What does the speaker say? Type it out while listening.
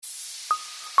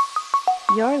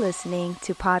You're listening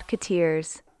to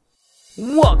Podcateers.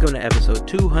 Welcome to episode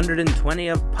 220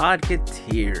 of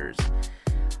Podcateers.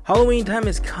 Halloween time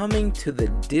is coming to the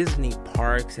Disney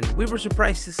parks, and we were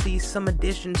surprised to see some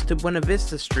additions to Buena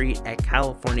Vista Street at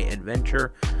California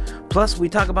Adventure. Plus, we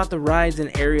talk about the rides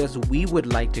and areas we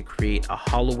would like to create a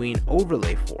Halloween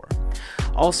overlay for.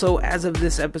 Also, as of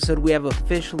this episode, we have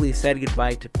officially said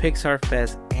goodbye to Pixar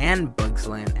Fest and Bugs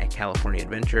Land at California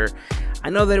Adventure. I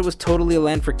know that it was totally a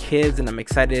land for kids, and I'm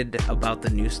excited about the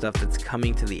new stuff that's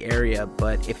coming to the area,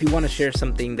 but if you want to share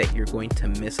something that you're going to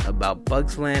miss about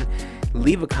Bugs Land,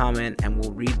 leave a comment and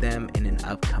we'll read them in an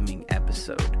upcoming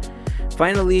episode.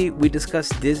 Finally, we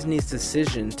discussed Disney's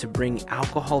decision to bring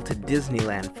alcohol to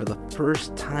Disneyland for the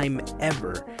first time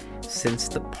ever since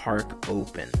the park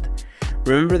opened.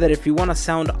 Remember that if you want to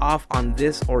sound off on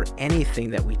this or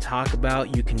anything that we talk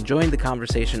about, you can join the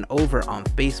conversation over on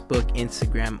Facebook,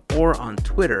 Instagram, or on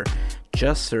Twitter.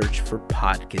 Just search for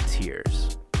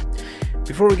Podcateers.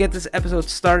 Before we get this episode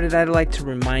started, I'd like to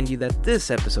remind you that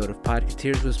this episode of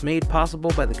Podcateers was made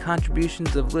possible by the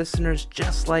contributions of listeners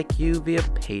just like you via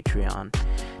Patreon.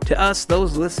 To us,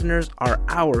 those listeners are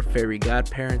our fairy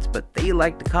godparents, but they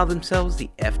like to call themselves the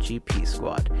FGP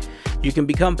Squad. You can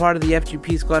become part of the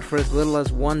FGP Squad for as little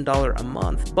as $1 a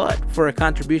month, but for a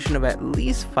contribution of at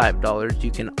least $5,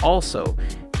 you can also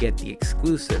get the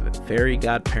exclusive Fairy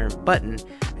Godparent button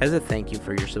as a thank you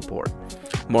for your support.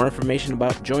 More information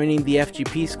about joining the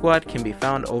FGP Squad can be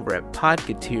found over at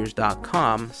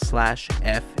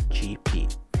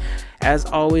podcateers.com/FGP. As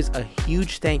always, a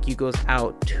huge thank you goes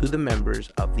out to the members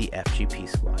of the FGP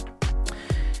Squad.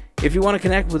 If you want to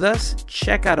connect with us,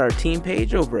 check out our team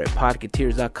page over at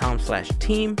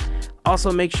podcateers.com/team.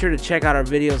 Also, make sure to check out our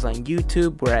videos on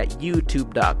YouTube. We're at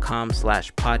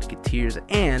youtube.com/podcateers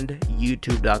and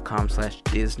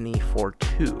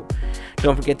youtube.com/Disney42.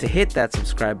 Don't forget to hit that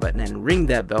subscribe button and ring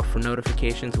that bell for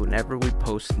notifications whenever we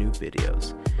post new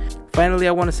videos. Finally,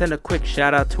 I want to send a quick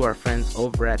shout out to our friends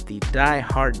over at the Die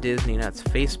Hard Disney Nuts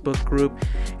Facebook group.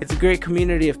 It's a great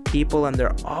community of people and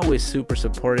they're always super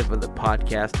supportive of the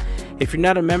podcast. If you're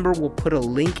not a member, we'll put a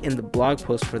link in the blog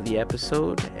post for the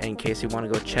episode in case you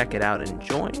want to go check it out and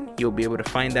join. You'll be able to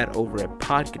find that over at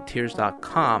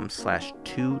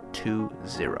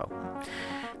podcateers.com/220.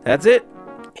 That's it.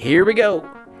 Here we go.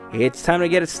 It's time to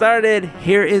get it started.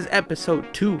 Here is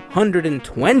episode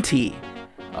 220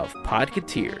 of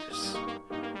Podcateers.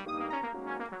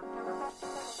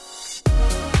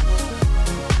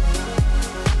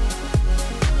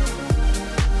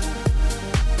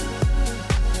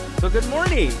 So good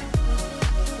morning.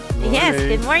 Yes,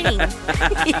 good morning.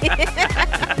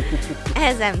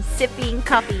 As I'm sipping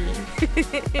coffee.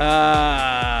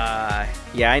 Yeah,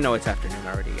 I know it's afternoon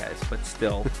already, guys, but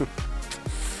still.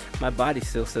 My body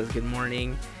still says good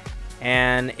morning.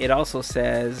 And it also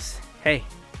says, hey,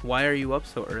 why are you up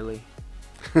so early?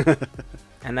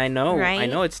 And I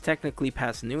know it's technically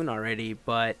past noon already,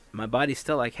 but my body's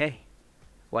still like, hey,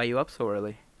 why are you up so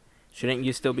early? Shouldn't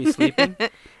you still be sleeping?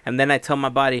 And then I tell my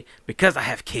body, because I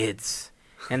have kids.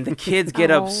 And the kids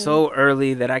get up so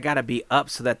early that I gotta be up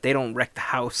so that they don't wreck the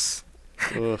house.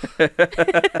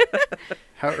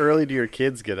 How early do your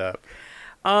kids get up?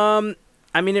 I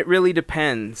mean, it really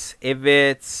depends. If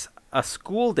it's a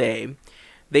school day,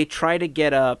 they try to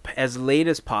get up as late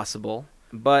as possible.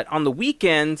 But on the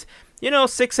weekends,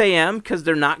 6 a.m. because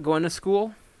they're not going to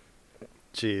school.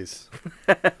 Jeez.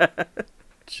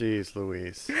 Jeez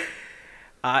Louise.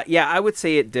 Yeah, I would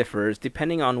say it differs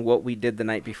depending on what we did the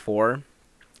night before.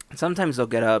 Sometimes they'll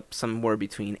get up somewhere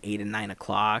between 8 and 9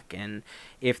 o'clock. And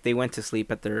if they went to sleep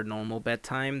at their normal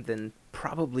bedtime, then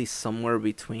probably somewhere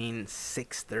between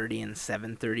 6:30 and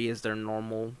 7:30 is their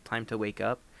normal time to wake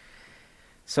up.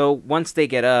 So once they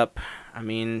get up, I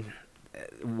mean,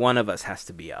 one of us has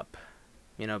to be up,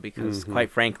 because quite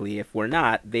frankly, if we're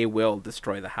not, they will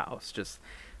destroy the house, just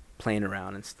playing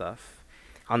around and stuff.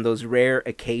 On those rare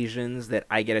occasions that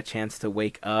I get a chance to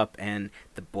wake up and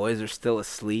the boys are still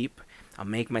asleep, I'll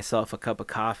make myself a cup of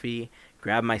coffee,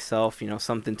 grab myself,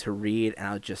 something to read, and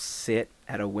I'll just sit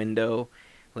at a window,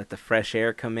 let the fresh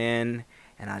air come in,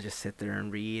 and I'll just sit there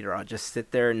and read, or I'll just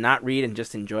sit there and not read and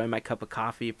just enjoy my cup of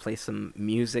coffee, play some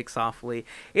music softly.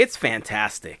 It's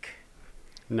fantastic.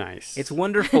 Nice. It's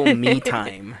wonderful me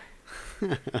time.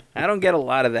 I don't get a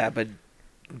lot of that, but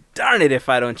darn it if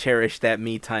I don't cherish that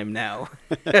me time now.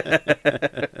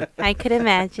 I could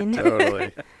imagine.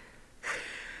 Totally.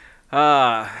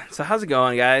 So how's it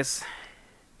going, guys?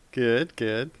 Good.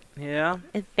 Yeah?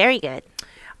 It's very good.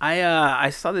 I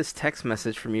saw this text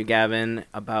message from you, Gavin,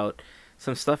 about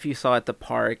some stuff you saw at the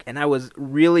park, and I was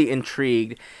really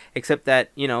intrigued, except that,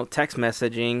 text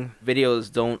messaging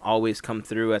videos don't always come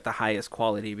through at the highest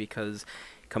quality because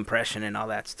compression and all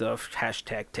that stuff,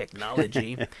 hashtag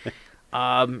technology.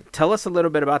 Tell us a little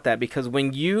bit about that, because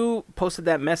when you posted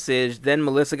that message, then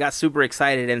Melissa got super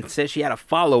excited and said she had a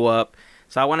follow-up,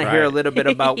 so I want to hear a little bit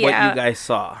about what you guys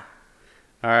saw.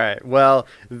 All right. Well,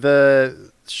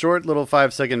 the short little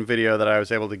 5-second video that I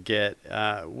was able to get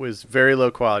was very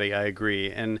low quality, I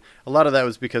agree. And a lot of that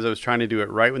was because I was trying to do it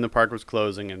right when the park was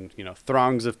closing and,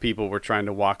 throngs of people were trying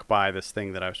to walk by this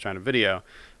thing that I was trying to video.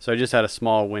 So I just had a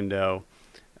small window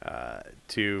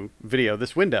to video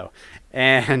this window.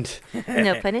 And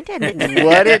No pun intended.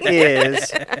 what it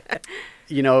is,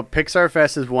 Pixar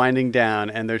Fest is winding down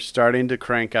and they're starting to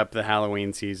crank up the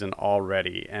Halloween season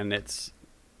already. And it's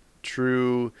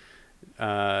true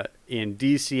in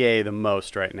DCA the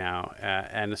most right now,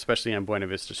 and especially on Buena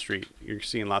Vista Street. You're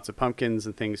seeing lots of pumpkins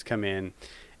and things come in,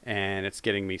 and it's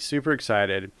getting me super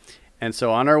excited. And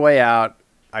so on our way out,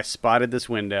 I spotted this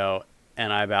window,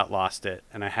 and I about lost it,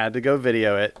 and I had to go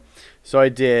video it. So I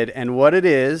did, and what it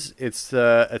is, it's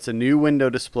a new window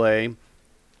display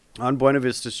on Buena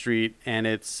Vista Street, and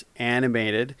it's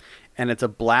animated, and it's a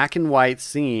black and white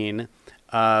scene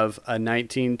of a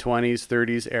 1920s,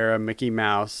 30s era Mickey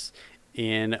Mouse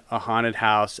in a haunted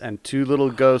house, and two little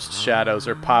ghost shadows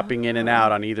are popping in and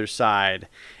out on either side.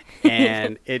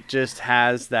 And it just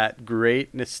has that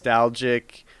great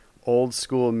nostalgic old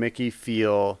school Mickey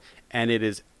feel, and it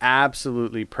is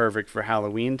absolutely perfect for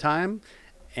Halloween time.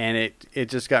 And it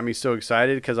just got me so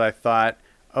excited because I thought,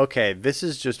 okay, this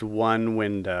is just one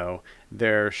window.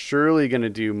 They're surely going to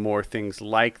do more things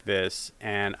like this,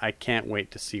 and I can't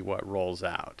wait to see what rolls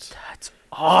out. That's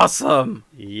awesome.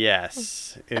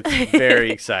 Yes, it's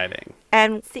very exciting.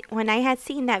 And when I had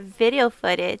seen that video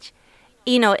footage,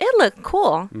 it looked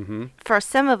cool. Mm-hmm. For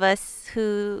some of us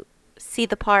who see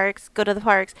the parks, go to the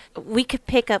parks, we could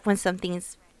pick up when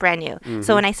something's brand new. Mm-hmm.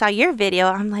 So when I saw your video,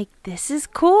 I'm like, this is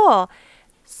cool.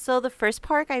 So the first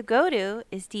park I go to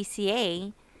is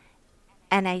DCA,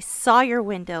 and I saw your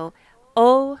window.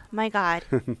 Oh my God.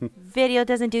 Video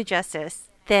doesn't do justice.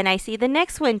 Then I see the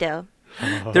next window.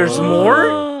 There's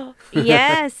more?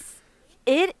 Yes.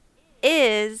 It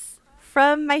is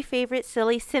from my favorite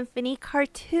Silly Symphony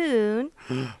cartoon,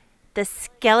 The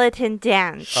Skeleton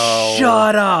Dance. Oh,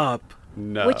 Shut up.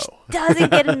 no. Which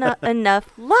doesn't get enough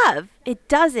love. It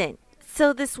doesn't.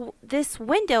 So this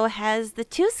window has the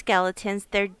two skeletons.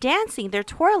 They're dancing. They're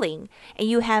twirling. And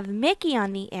you have Mickey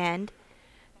on the end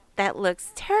that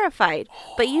looks terrified.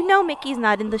 But Mickey's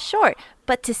not in the short.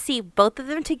 But to see both of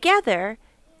them together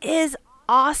is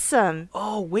awesome.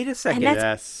 Oh, wait a second.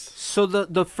 Yes. So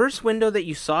the first window that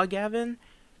you saw, Gavin,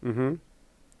 Mm-hmm.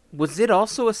 was it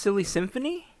also a Silly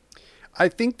Symphony? I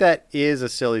think that is a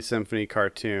Silly Symphony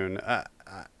cartoon.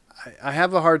 I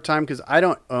have a hard time because I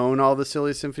don't own all the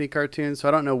Silly Symphony cartoons, so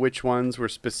I don't know which ones were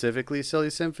specifically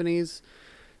Silly Symphonies.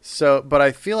 So, but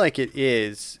I feel like it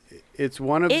is. It's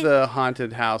one of the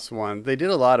haunted house ones. They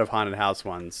did a lot of haunted house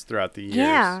ones throughout the years.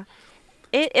 Yeah.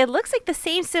 It looks like the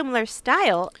same similar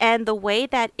style, and the way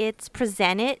that it's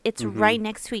presented, it's right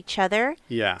next to each other.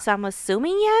 Yeah. So I'm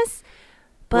assuming yes.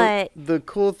 Well, But the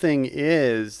cool thing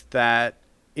is that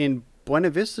in Buena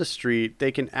Vista Street,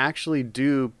 they can actually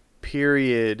do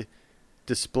period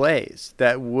displays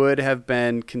that would have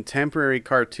been contemporary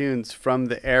cartoons from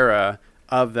the era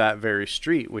of that very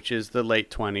street, which is the late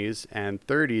 20s and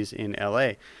 30s in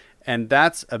LA. And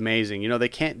that's amazing. They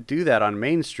can't do that on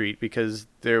Main Street because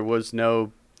there was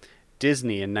no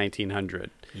Disney in 1900.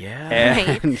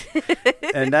 Yeah. And,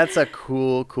 and that's a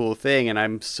cool thing. And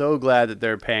I'm so glad that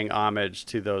they're paying homage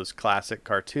to those classic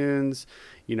cartoons.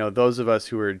 Those of us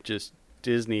who are just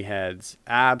Disney heads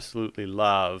absolutely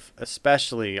love,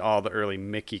 especially all the early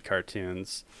Mickey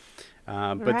cartoons.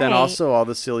 But then also all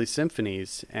the Silly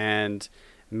Symphonies. And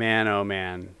man, oh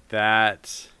man,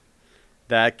 that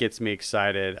gets me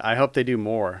excited. I hope they do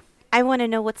more. I want to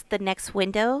know what's the next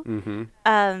window.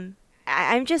 Mm-hmm.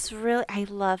 I'm just really, I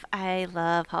love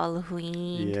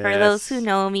Halloween. For Yes. those who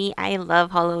know me, I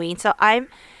love Halloween. So I'm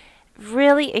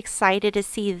really excited to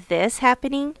see this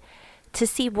happening, to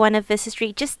see Buena Vista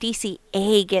Street, just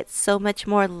DCA get so much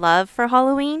more love for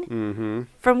Halloween. Mm-hmm.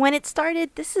 From when it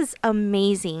started, this is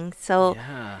amazing. So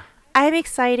Yeah. I'm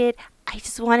excited. I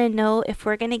just want to know if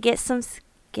we're going to get some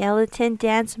skeleton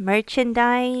dance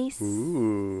merchandise.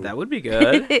 Ooh, That would be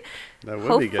good. that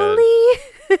would be good.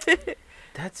 Hopefully.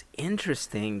 That's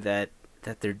interesting that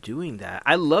they're doing that.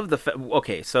 I love the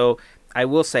okay, so I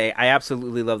will say I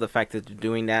absolutely love the fact that they're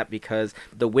doing that, because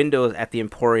the windows at the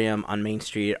Emporium on Main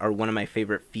Street are one of my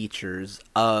favorite features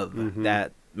of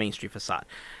Main Street facade.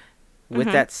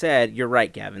 With that said, you're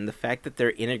right, Gavin. The fact that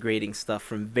they're integrating stuff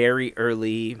from very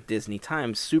early Disney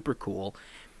times, super cool.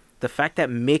 The fact that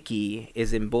Mickey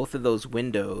is in both of those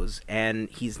windows and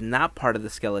he's not part of the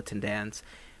skeleton dance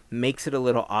makes it a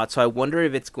little odd. So I wonder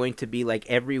if it's going to be like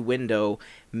every window,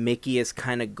 Mickey is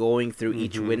kind of going through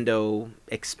each window,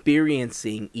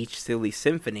 experiencing each silly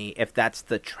symphony, if that's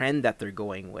the trend that they're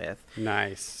going with.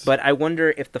 Nice. But I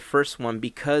wonder if the first one,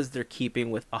 because they're keeping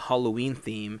with a Halloween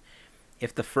theme,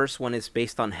 if the first one is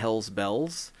based on Hell's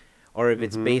Bells, or if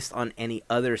it's based on any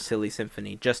other silly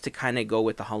symphony, just to kind of go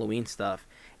with the Halloween stuff.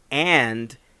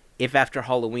 And if after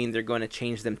Halloween they're going to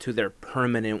change them to their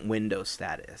permanent window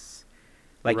status.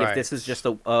 Like if this is just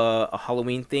a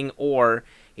Halloween thing, or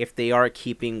if they are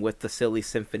keeping with the silly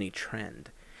symphony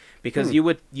trend. Because you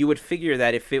would figure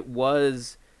that if it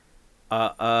was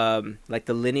like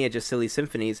the lineage of silly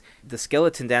symphonies, the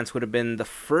skeleton dance would have been the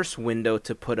first window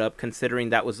to put up,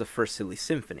 considering that was the first silly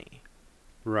symphony.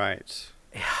 Right.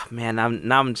 Yeah, man,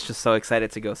 I'm just so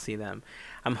excited to go see them.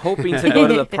 I'm hoping to go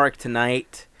to the park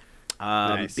tonight,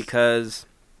 because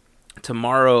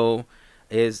tomorrow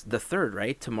is the 3rd,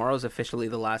 right? Tomorrow's officially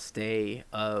the last day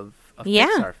of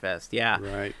Pixar Fest. Yeah.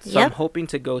 Right. So I'm hoping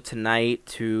to go tonight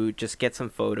to just get some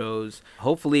photos.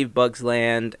 Hopefully Bugs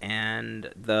Land and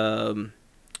the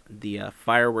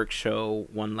fireworks show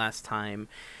one last time,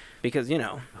 because, you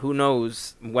know, who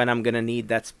knows when I'm going to need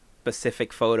that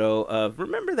specific photo of,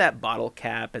 remember that bottle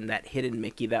cap and that hidden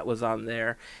Mickey that was on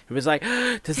there? It was like,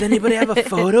 does anybody have a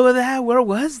photo of that? Where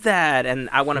was that? And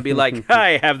I want to be like,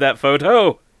 I have that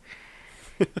photo.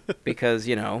 Because,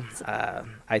 you know,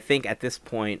 I think at this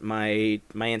point my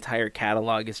entire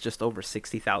catalog is just over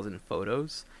 60,000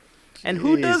 photos. And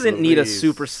who doesn't need a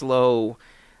super slow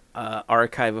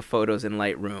archive of photos in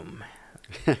Lightroom?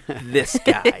 This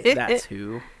guy, that's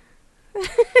who.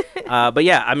 But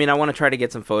yeah, I mean, I want to try to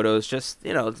get some photos, just,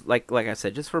 you know, like I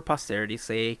said, just for posterity's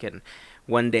sake. And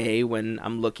one day when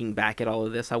I'm looking back at all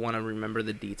of this, I want to remember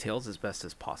the details as best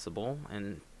as possible.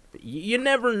 And you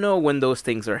never know when those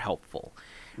things are helpful,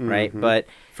 right? But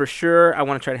for sure, I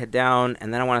want to try to head down,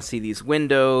 and then I want to see these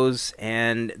windows.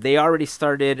 And they already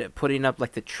started putting up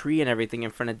like the tree and everything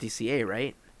in front of DCA,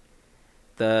 right?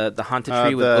 The haunted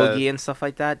tree with Oogie and stuff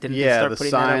like that. Didn't they start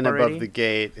putting that up already? Yeah, the sign above the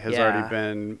gate has already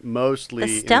been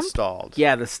mostly installed.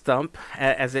 Yeah, the stump,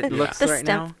 as it looks right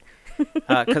now.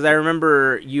 Because I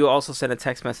remember you also sent a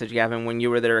text message, Gavin, when you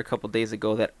were there a couple days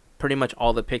ago, that pretty much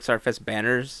all the Pixar Fest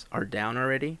banners are down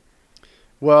already.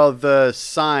 Well, the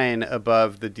sign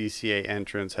above the DCA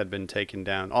entrance had been taken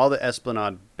down. All the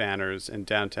Esplanade banners and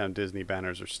Downtown Disney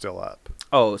banners are still up.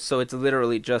 Oh, so it's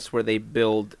literally just where they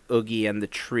build Oogie and the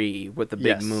tree with the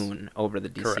big moon over the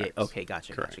DCA. Correct. Okay,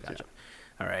 gotcha. Yeah.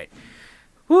 All right.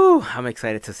 Woo, I'm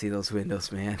excited to see those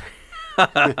windows, man.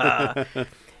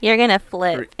 You're going to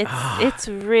flip. It's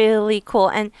really cool.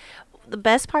 And the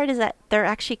best part is that they're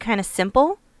actually kind of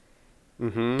simple.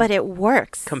 But it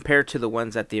works. Compared to the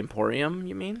ones at the Emporium,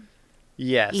 you mean?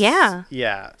 Yes.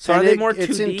 Yeah. So are they more 2D?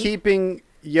 It's in keeping.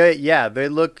 Yeah. They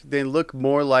look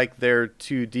more like they're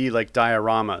 2D, like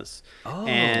dioramas. Oh.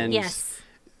 And yes.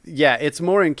 Yeah, it's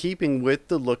more in keeping with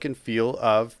the look and feel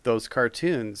of those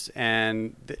cartoons,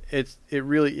 and it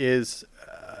really is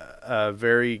a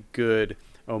very good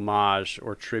homage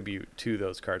or tribute to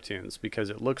those cartoons, because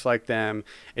it looks like them.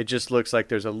 It just looks like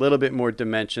there's a little bit more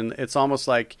dimension. It's almost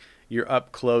like you're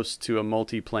up close to a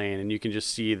multiplane, and you can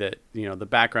just see that, you know, the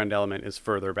background element is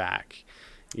further back,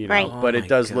 you know, right. but it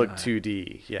does look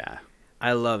 2D. Yeah.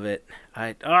 I love it.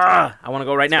 I want to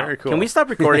go right now. Very cool. Can we stop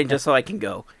recording just so I can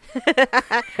go?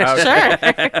 Sure.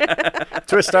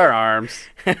 Twist our arms.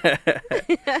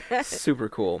 Super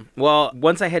cool. Well,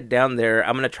 once I head down there,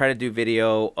 I'm going to try to do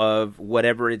video of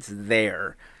whatever it's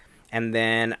there. And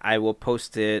then I will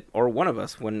post it, or one of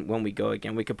us, when we go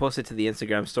again, we could post it to the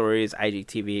Instagram stories,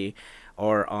 IGTV,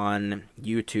 or on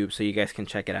YouTube, so you guys can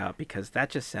check it out, because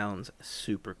that just sounds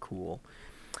super cool.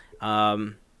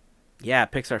 Yeah,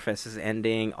 Pixar Fest is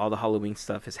ending. All the Halloween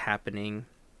stuff is happening.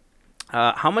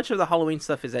 How much of the Halloween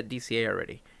stuff is at DCA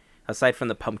already, aside from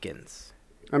the pumpkins?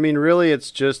 I mean, really,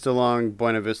 it's just along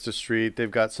Buena Vista Street.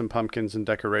 They've got some pumpkins and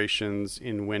decorations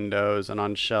in windows and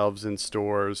on shelves in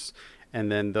stores,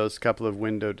 and then those couple of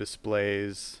window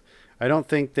displays. I don't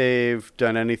think they've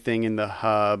done anything in the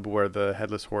hub where the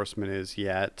Headless Horseman is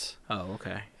yet. Oh,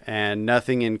 okay. And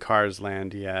nothing in Cars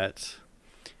Land yet.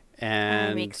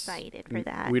 And I'm excited for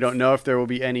that. We don't know if there will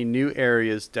be any new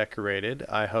areas decorated.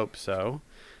 I hope so.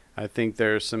 I think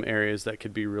there's some areas that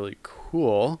could be really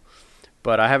cool,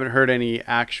 but I haven't heard any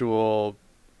actual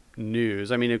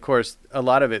news. I mean, of course, a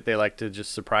lot of it they like to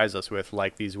just surprise us with,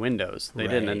 like these windows. They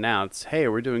didn't Right. announce, hey,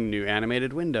 we're doing new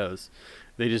animated windows.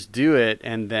 They just do it,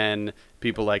 and then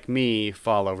people like me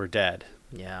fall over dead.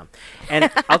 Yeah. And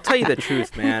I'll tell you the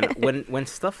truth, man. When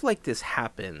stuff like this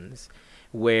happens,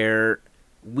 where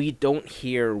we don't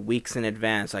hear weeks in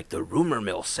advance, like the rumor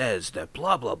mill says that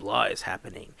blah, blah, blah is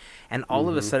happening, and all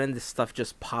of a sudden this stuff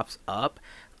just pops up,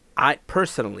 I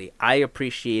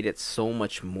appreciate it so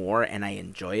much more, and I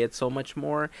enjoy it so much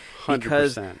more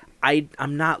because 100%.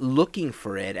 I'm not looking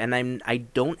for it, and I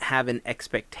don't have an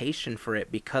expectation for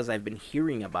it because I've been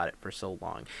hearing about it for so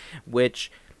long,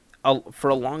 which for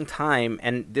a long time,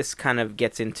 and this kind of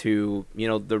gets into,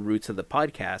 the roots of the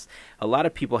podcast. A lot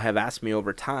of people have asked me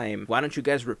over time, why don't you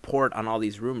guys report on all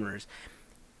these rumors?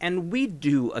 And we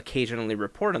do occasionally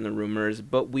report on the rumors,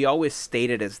 but we always state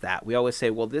it as that. We always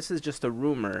say, well, this is just a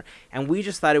rumor, and we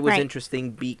just thought it was Right. interesting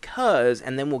because,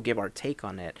 and then we'll give our take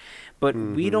on it. But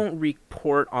we don't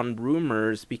report on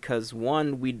rumors because,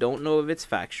 one, we don't know if it's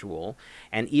factual,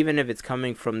 and even if it's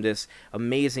coming from this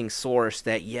amazing source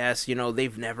that, yes,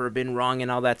 they've never been wrong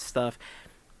and all that stuff,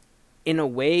 in a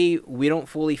way, we don't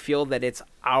fully feel that it's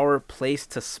our place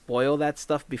to spoil that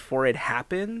stuff before it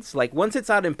happens. Like, once it's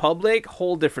out in public,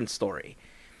 whole different story,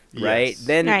 right?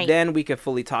 Yes. Then we could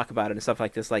fully talk about it and stuff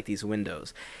like this, like these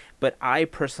windows. But I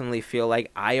personally feel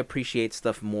like I appreciate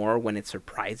stuff more when it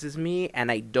surprises me,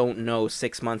 and I don't know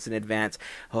 6 months in advance,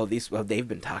 they've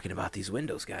been talking about these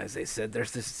windows, guys. They said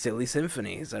there's this silly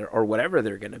symphonies or whatever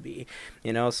they're going to be,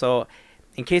 so...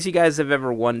 In case you guys have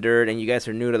ever wondered, and you guys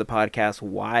are new to the podcast,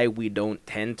 why we don't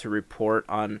tend to report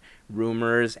on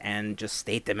rumors and just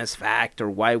state them as fact, or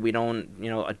why we don't,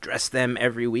 address them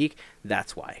every week,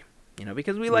 that's why.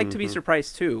 Because we like to be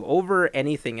surprised too. Over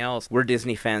anything else, we're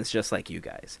Disney fans just like you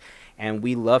guys. And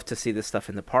we love to see this stuff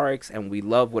in the parks, and we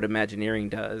love what Imagineering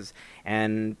does.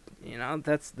 And,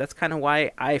 that's kind of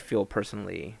why I feel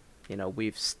personally,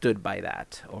 we've stood by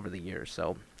that over the years.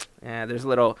 So, yeah, there's a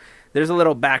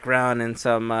little background and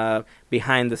some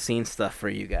behind the scenes stuff for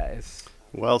you guys.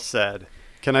 Well said.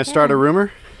 Can I start a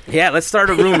rumor? Yeah, let's start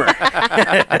a rumor.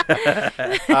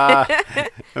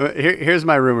 Here's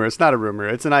my rumor. It's not a rumor.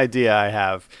 It's an idea I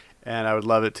have, and I would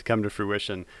love it to come to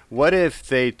fruition. What if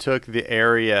they took the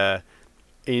area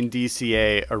in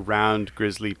DCA around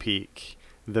Grizzly Peak,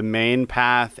 the main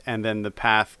path, and then the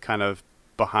path kind of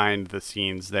behind the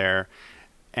scenes there,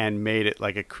 and made it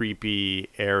like a creepy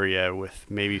area with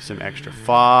maybe some extra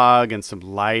fog and some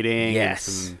lighting and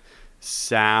some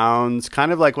sounds,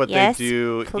 kind of like what Yes, they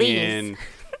do please. in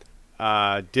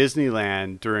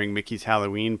Disneyland during Mickey's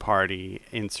Halloween party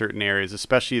in certain areas,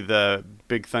 especially the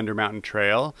Big Thunder Mountain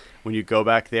Trail. When you go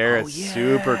back there, it's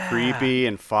super creepy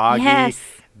and foggy. Yes.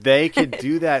 They could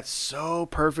do that so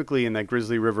perfectly in that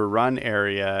Grizzly River Run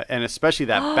area, and especially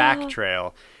that back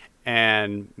trail.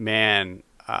 And man,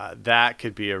 that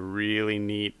could be a really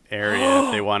neat area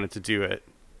if they wanted to do it.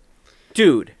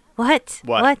 Dude. What?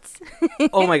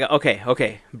 Oh my God.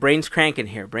 Okay. Brain's cranking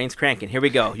here. Here we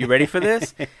go. You ready for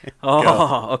this?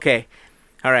 Oh, okay.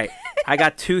 All right. I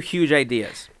got two huge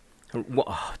ideas.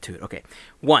 Oh, dude. Okay.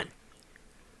 One,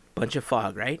 bunch of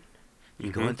fog, right?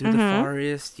 You're going through the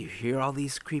forest. You hear all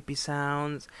these creepy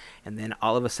sounds. And then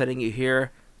all of a sudden you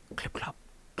hear clip, clop,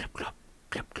 clip, clop,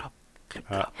 clip, clop.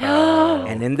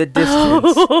 And in the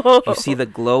distance, you see the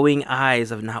glowing eyes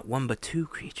of not one but two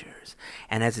creatures.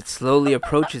 And as it slowly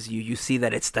approaches you, you see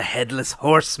that it's the Headless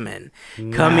Horseman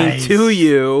coming to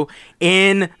you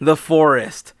in the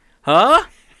forest. Huh?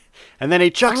 And then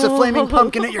he chucks a flaming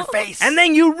pumpkin at your face. And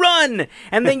then you run.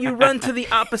 And then you run to the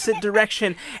opposite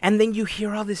direction. And then you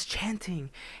hear all this chanting.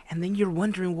 And then you're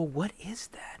wondering, well, what is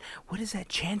that? What is that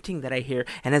chanting that I hear?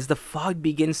 And as the fog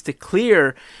begins to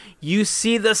clear, you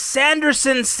see the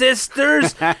Sanderson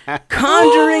sisters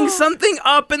conjuring something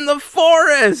up in the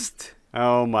forest.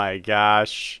 Oh my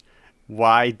gosh.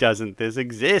 Why doesn't this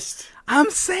exist?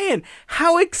 I'm saying,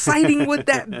 how exciting would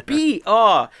that be?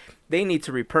 Oh, they need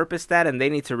to repurpose that, and they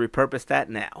need to repurpose that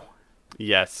now.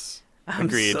 Yes. I'm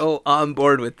Agreed. so on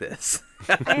board with this.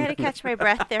 I had to catch my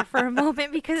breath there for a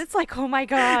moment because it's like, oh my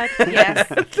God.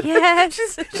 Yes.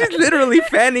 Yes. She's literally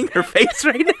fanning her face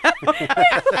right now.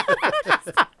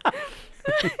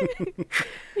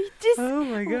 Oh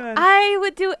my God. I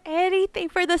would do anything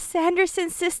for the Sanderson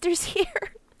sisters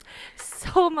here.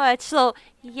 So much. So,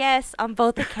 yes, on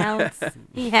both accounts.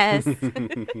 Yes.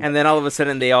 And then all of a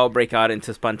sudden they all break out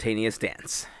into spontaneous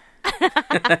dance.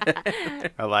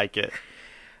 I like it.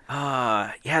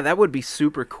 Yeah, that would be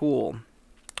super cool.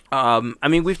 I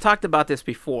mean, we've talked about this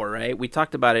before, right? We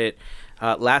talked about it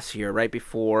last year, right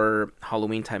before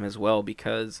Halloween time as well,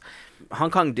 because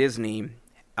Hong Kong Disney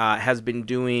has been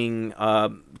doing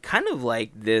kind of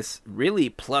like this really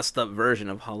plussed up version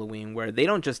of Halloween where they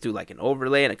don't just do like an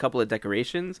overlay and a couple of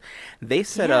decorations. They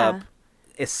set up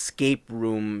escape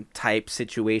room type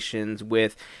situations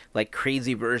with like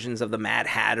crazy versions of the Mad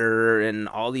Hatter and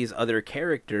all these other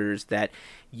characters that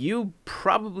you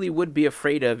probably would be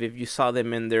afraid of if you saw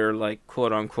them in their like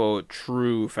quote unquote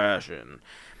true fashion,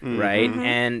 right?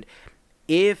 And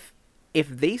if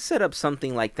they set up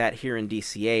something like that here in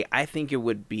DCA, I think it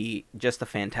would be just a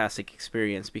fantastic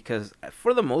experience because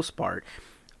for the most part,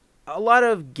 a lot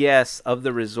of guests of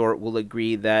the resort will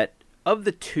agree that of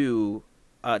the two,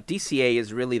 DCA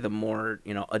is really the more,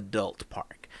 adult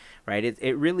park, right?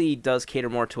 It really does cater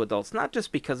more to adults, not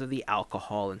just because of the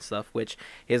alcohol and stuff, which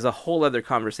is a whole other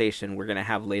conversation we're going to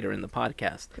have later in the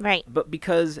podcast. Right. But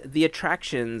because the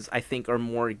attractions, I think, are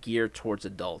more geared towards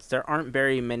adults. There aren't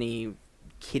very many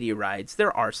kiddie rides.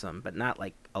 There are some, but not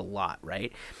like a lot,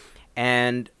 right?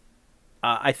 And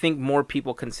I think more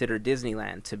people consider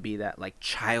Disneyland to be that like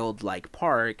childlike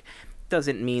park.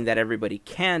 Doesn't mean that everybody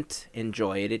can't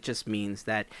enjoy it. It just means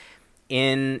that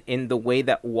in the way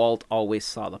that Walt always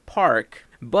saw the park.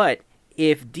 But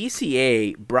if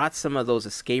DCA brought some of those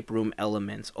escape room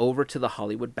elements over to the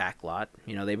Hollywood backlot,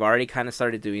 they've already kind of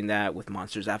started doing that with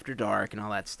Monsters After Dark and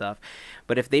all that stuff.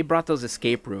 But if they brought those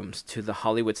escape rooms to the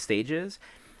Hollywood stages,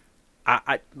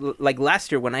 I like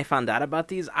last year when I found out about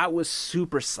these, I was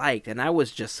super psyched and I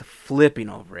was just flipping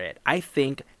over it. I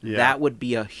think that would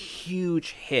be a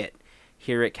huge hit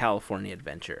here at California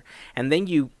Adventure. And then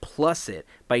you plus it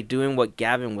by doing what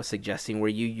Gavin was suggesting,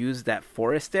 where you use that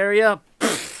forest area.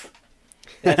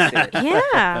 That's it.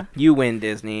 Yeah. You win,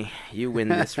 Disney. You win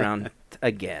this round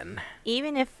again.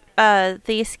 Even if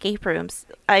the escape rooms,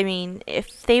 I mean,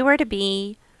 if they were to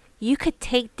be, you could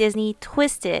take Disney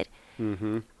twisted.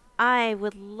 I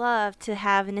would love to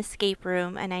have an escape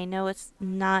room, and I know it's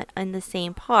not in the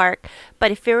same park,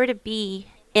 but if it were to be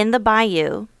in the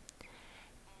bayou,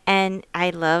 and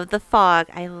I love the fog,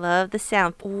 I love the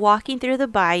sound, walking through the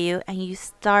bayou, and you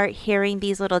start hearing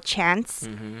these little chants,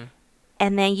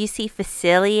 and then you see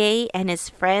Facilier and his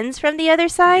friends from the other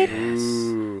side.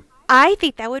 Ooh. I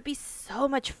think that would be so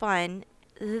much fun.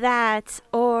 That,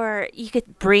 or you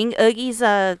could bring Oogie's,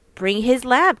 bring his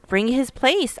lab, bring his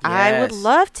place. I would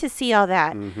love to see all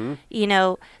that.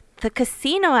 The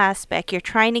casino aspect, you're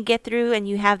trying to get through and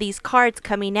you have these cards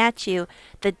coming at you,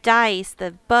 the dice,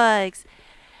 the bugs.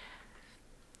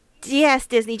 Yes,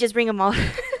 Disney, just bring them all.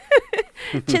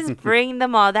 Just bring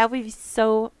them all. That would be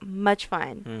so much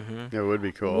fun. It would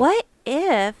be cool. What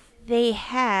if they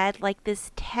had like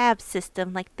this tab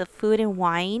system, like the food and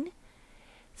wine?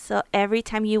 So every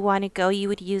time you want to go, you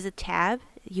would use a tab.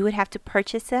 You would have to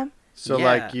purchase them. So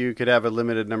like you could have a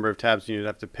limited number of tabs and you'd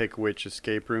have to pick which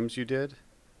escape rooms you did?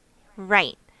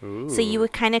 Right. Ooh. So you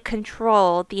would kind of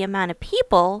control the amount of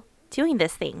people doing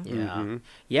this thing. Yeah.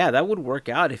 Yeah, that would work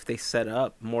out if they set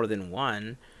up more than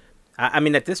one. I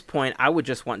mean, at this point, I would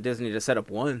just want Disney to set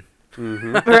up one.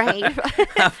 Right.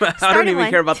 I don't even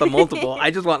care about the multiple.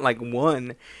 I just want like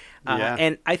one. Yeah.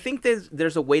 And I think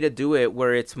there's a way to do it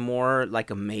where it's more like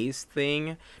a maze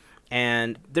thing.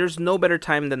 And there's no better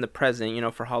time than the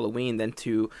present, for Halloween than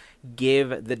to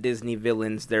give the Disney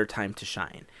villains their time to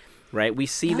shine, right? We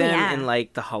see them in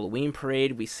like the Halloween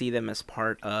parade. We see them as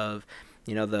part of,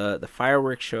 the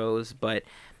fireworks shows. But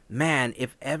man,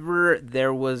 if ever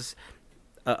there was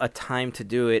a time to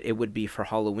do it, it would be for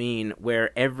Halloween, where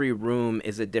every room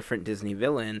is a different Disney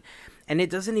villain. And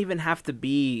it doesn't even have to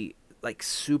be like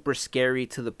super scary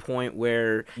to the point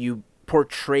where you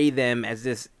portray them as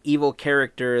this evil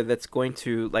character that's going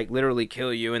to like literally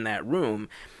kill you in that room.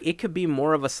 It could be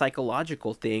more of a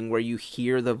psychological thing where you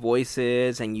hear the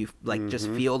voices and you like just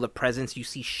feel the presence. You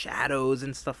see shadows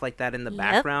and stuff like that in the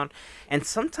background. And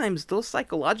sometimes those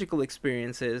psychological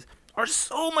experiences are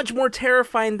so much more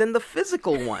terrifying than the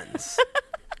physical ones.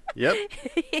 Yep.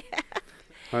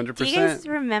 100%. Do you guys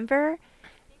remember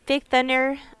Big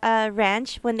Thunder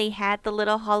Ranch when they had the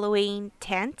little Halloween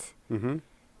tent?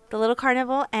 The little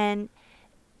carnival, and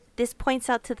this points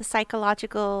out to the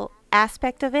psychological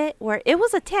aspect of it, where it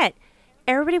was a tent.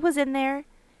 Everybody was in there.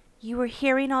 You were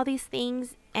hearing all these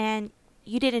things, and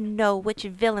you didn't know which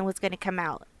villain was going to come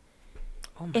out.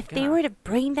 If they were to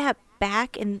bring that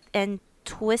back and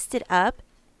twist it up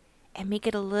and make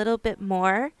it a little bit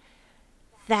more,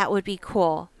 that would be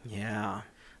cool. Yeah.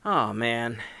 Oh,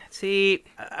 man. See,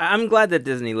 I'm glad that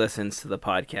Disney listens to the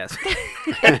podcast.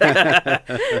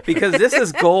 Because this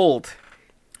is gold.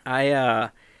 I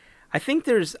I think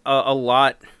there's a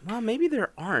lot. Well, maybe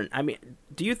there aren't. I mean,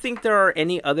 do you think there are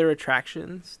any other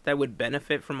attractions that would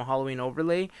benefit from a Halloween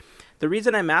overlay? The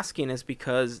reason I'm asking is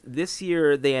because this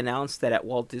year they announced that at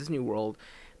Walt Disney World,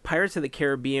 Pirates of the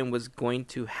Caribbean was going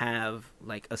to have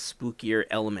like a spookier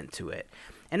element to it.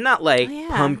 And not like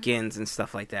pumpkins and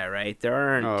stuff like that, right? There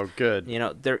aren't. Oh, good. You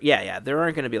know, there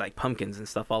aren't going to be like pumpkins and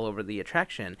stuff all over the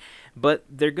attraction, but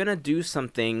they're going to do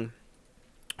something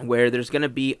where there's going to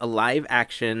be a live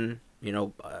action,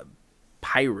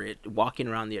 pirate walking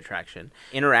around the attraction,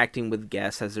 interacting with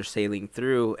guests as they're sailing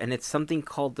through, and it's something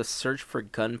called the Search for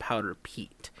Gunpowder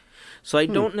Pete. So I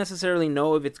don't necessarily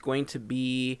know if it's going to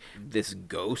be this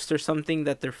ghost or something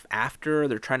that they're after, or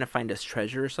they're trying to find this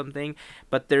treasure or something,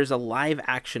 but there's a live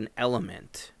action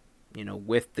element,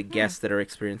 with the guests that are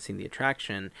experiencing the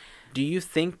attraction. Do you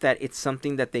think that it's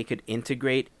something that they could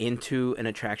integrate into an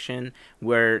attraction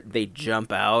where they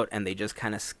jump out and they just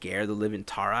kind of scare the living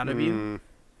tar out of you?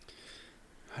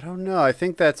 I don't know. I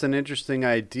think that's an interesting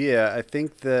idea. I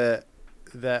think that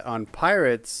on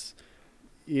Pirates,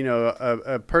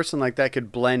 a person like that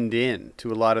could blend in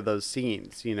to a lot of those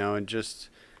scenes, and just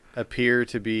appear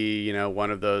to be,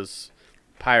 one of those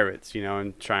pirates,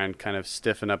 and try and kind of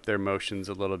stiffen up their motions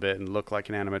a little bit and look like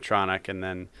an animatronic, and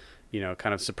then,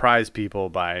 kind of surprise people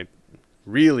by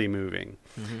really moving.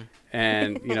 Mm-hmm.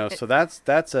 And, so that's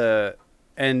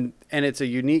and it's a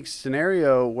unique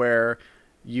scenario where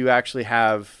you actually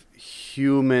have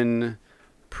human,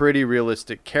 pretty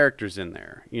realistic characters in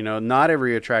there. Not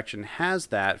every attraction has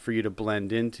that for you to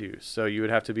blend into. So you would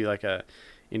have to be like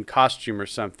in costume or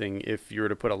something if you were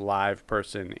to put a live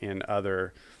person in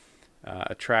other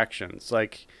attractions.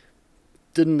 Like,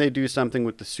 didn't they do something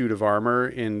with the suit of armor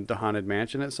in the Haunted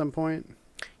Mansion at some point?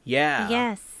 Yeah.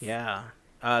 Yes. Yeah.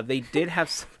 They did have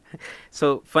some.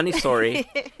 So, funny story.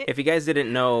 If you guys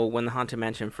didn't know, when the Haunted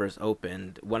Mansion first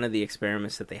opened, one of the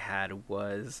experiments that they had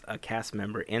was a cast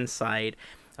member inside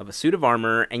of a suit of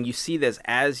armor, and you see this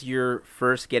as you're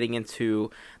first getting into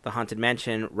the Haunted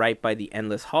Mansion right by the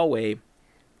endless hallway.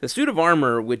 The suit of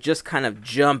armor would just kind of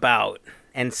jump out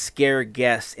and scare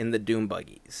guests in the doom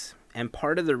buggies. And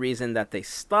part of the reason that they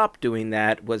stopped doing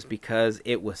that was because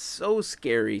it was so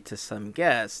scary to some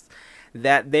guests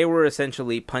that they were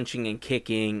essentially punching and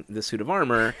kicking the suit of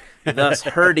armor, thus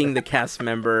hurting the cast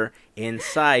member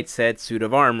inside said suit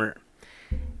of armor.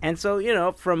 And so,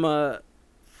 from a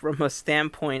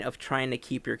standpoint of trying to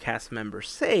keep your cast member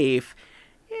safe,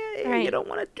 right, you don't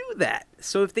want to do that.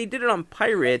 So if they did it on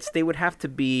Pirates, they would have to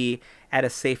be at a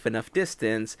safe enough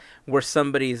distance where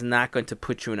somebody's not going to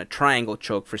put you in a triangle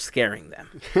choke for scaring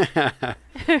them.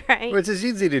 Right. Which is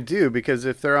easy to do because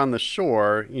if they're on the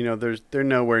shore, they're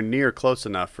nowhere near close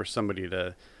enough for somebody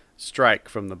to strike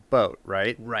from the boat,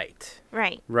 right?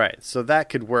 Right. So that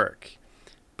could work.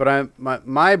 But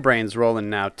my brain's rolling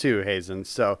now too, Hazen.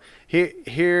 So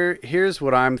here's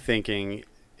what I'm thinking.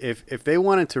 If they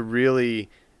wanted to really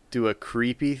do a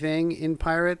creepy thing in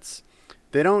Pirates,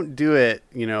 they don't do it,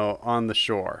 on the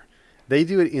shore. They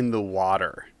do it in the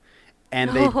water.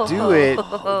 And they do it.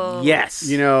 Yes.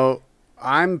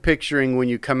 I'm picturing when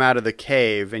you come out of the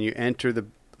cave and you enter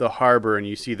the harbor and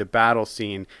you see the battle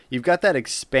scene, you've got that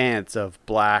expanse of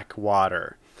black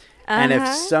water. And if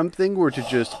something were to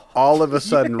just all of a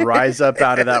sudden rise up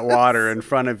out of that water in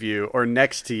front of you or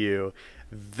next to you,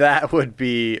 that would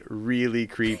be really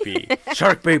creepy.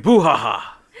 Shark Bay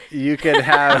boo-ha-ha. You could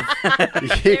have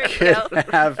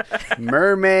have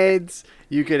mermaids.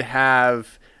 You could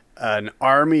have an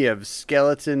army of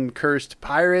skeleton cursed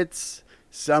pirates.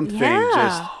 Something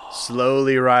just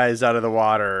slowly rise out of the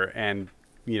water and,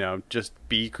 just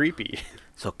be creepy.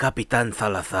 So Capitan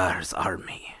Salazar's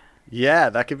army. Yeah,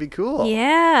 that could be cool.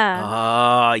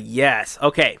 Yeah. Yes.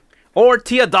 Okay. Or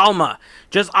Tia Dalma,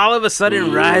 just all of a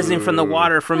sudden rising from the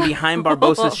water from behind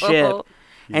Barbossa's ship.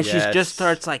 And she just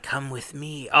starts like, come with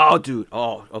me. Oh, dude.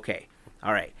 Oh, okay.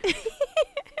 All right.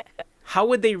 How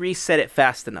would they reset it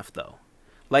fast enough, though?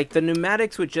 Like, the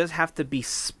pneumatics would just have to be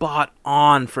spot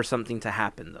on for something to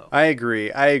happen, though. I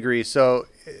agree. So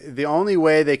the only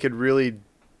way they could really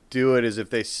do it is if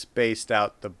they spaced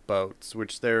out the boats,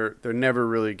 which they're never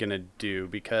really going to do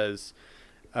because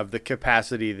of the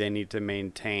capacity they need to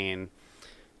maintain.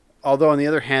 Although, on the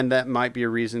other hand, that might be a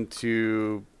reason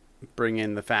to bring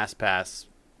in the Fast Pass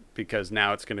because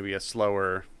now it's going to be a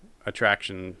slower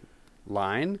attraction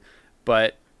line.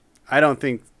 But I don't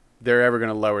think they're ever going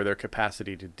to lower their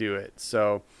capacity to do it.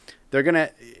 So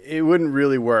it wouldn't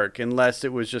really work unless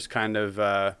it was just kind of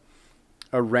a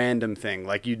random thing.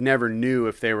 Like you never knew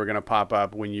if they were going to pop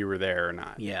up when you were there or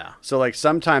not. Yeah. So like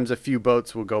sometimes a few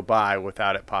boats will go by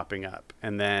without it popping up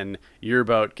and then your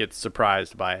boat gets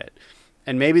surprised by it.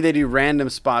 And maybe they do random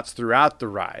spots throughout the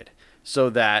ride so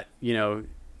that, no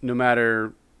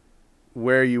matter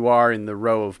where you are in the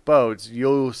row of boats,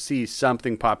 you'll see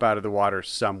something pop out of the water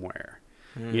somewhere.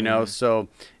 So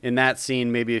in that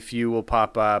scene, maybe a few will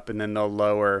pop up and then they'll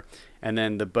lower. And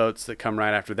then the boats that come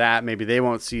right after that, maybe they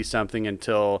won't see something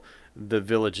until the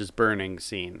village is burning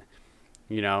scene.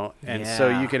 And so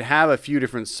you could have a few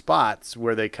different spots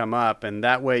where they come up, and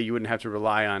that way you wouldn't have to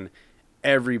rely on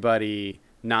everybody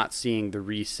not seeing the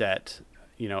reset,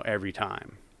 every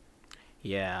time.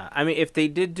 Yeah. I mean, if they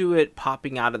did do it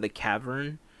popping out of the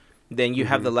cavern, then you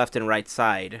have the left and right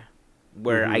side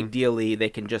where ideally they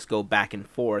can just go back and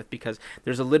forth, because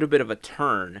there's a little bit of a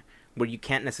turn where you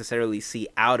can't necessarily see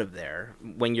out of there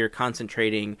when you're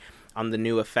concentrating on the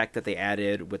new effect that they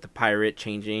added with the pirate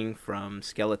changing from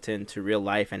skeleton to real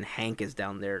life, and Hank is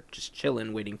down there just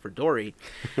chilling, waiting for Dory.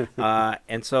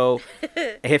 And so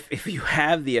if you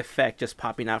have the effect just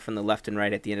popping out from the left and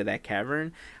right at the end of that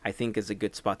cavern, I think is a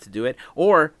good spot to do it.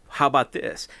 Or how about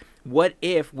this? What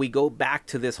if we go back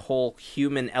to this whole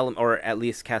human element, or at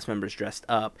least cast members dressed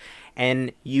up,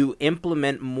 and you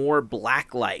implement more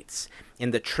black lights in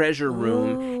the treasure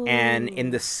room and in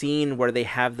the scene where they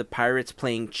have the pirates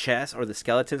playing chess, or the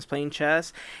skeletons playing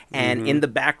chess, and in the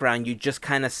background you just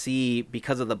kind of see,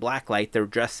 because of the black light, they're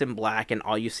dressed in black and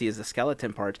all you see is the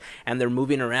skeleton parts, and they're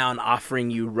moving around offering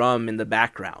you rum in the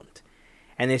background.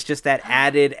 And it's just that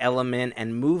added element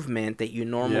and movement that you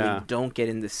normally don't get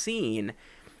in the scene.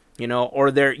 Or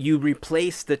you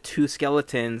replace the two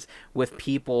skeletons with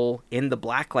people in the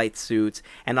blacklight suits,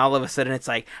 and all of a sudden it's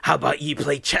like, how about you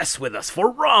play chess with us for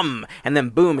rum? And then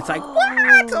boom, it's like,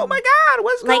 what? Oh my God,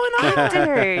 what's going on? Like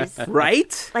actors.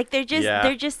 Right? Like they're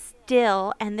just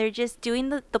still, and they're just doing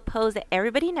the pose that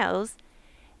everybody knows,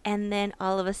 and then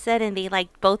all of a sudden they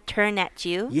both turn at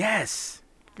you. Yes.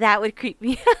 That would creep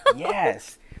me out.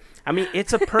 Yes. I mean,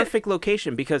 it's a perfect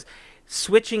location because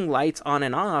switching lights on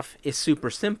and off is super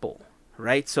simple,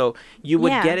 right? So you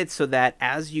would get it so that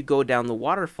as you go down the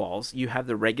waterfalls, you have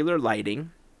the regular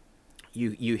lighting.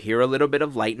 You hear a little bit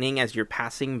of lightning as you're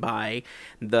passing by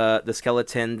the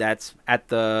skeleton that's at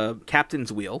the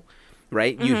captain's wheel,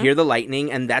 right? You hear the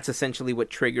lightning, and that's essentially what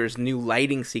triggers new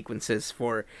lighting sequences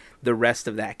for the rest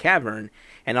of that cavern.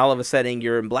 And all of a sudden,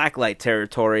 you're in blacklight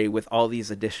territory with all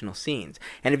these additional scenes.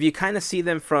 And if you kind of see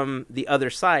them from the other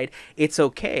side, it's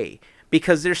okay,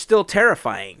 because they're still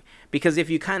terrifying. Because if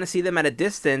you kind of see them at a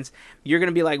distance, you're going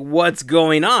to be like, what's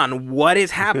going on? What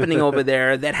is happening over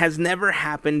there that has never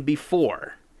happened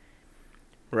before?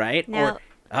 Right? Now,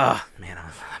 oh, man,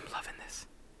 I'm loving this.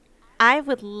 I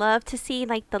would love to see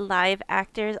the live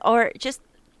actors or just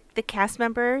the cast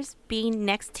members being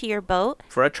next to your boat.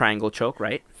 For a triangle choke,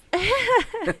 right?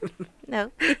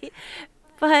 No.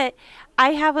 But I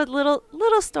have a little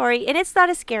story, and it's not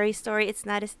a scary story. It's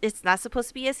not supposed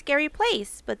to be a scary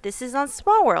place, but this is on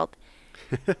Small World.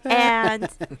 And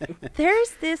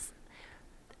there's this.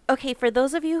 Okay, for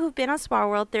those of you who've been on Small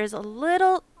World, there's a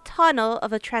little tunnel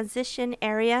of a transition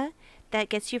area that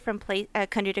gets you from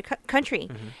country to country,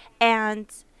 and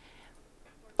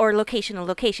or location to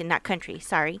location, not country.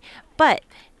 Sorry, but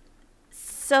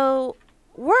so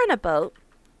we're on a boat.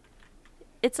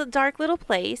 It's a dark little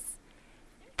place.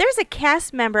 There's a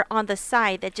cast member on the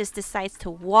side that just decides to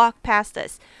walk past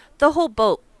us. The whole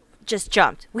boat just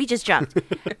jumped. We just jumped.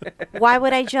 Why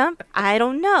would I jump? I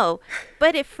don't know.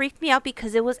 But it freaked me out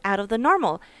because it was out of the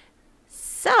normal.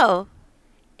 So,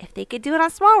 if they could do it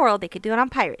on Small World, they could do it on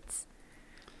Pirates.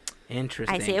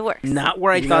 Interesting. I say it works. Not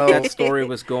where I thought that story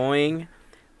was going.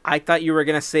 I thought you were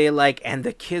going to say, and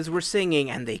the kids were singing,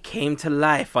 and they came to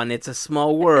life on It's a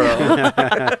Small World.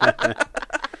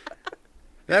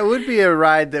 That would be a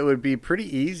ride that would be pretty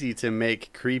easy to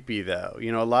make creepy, though.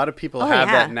 A lot of people have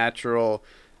that natural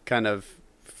kind of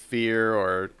fear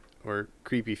or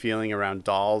creepy feeling around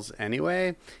dolls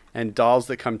anyway, and dolls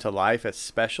that come to life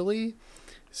especially.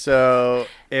 So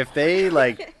if they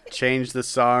change the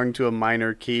song to a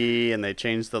minor key and they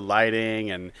change the lighting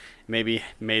and maybe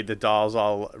made the dolls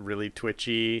all really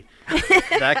twitchy,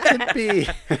 that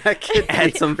could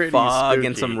add be some pretty fog spooky.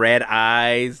 and some red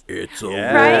eyes. It's a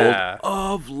Right? world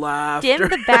of laughter. Dim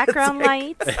the background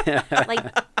lights.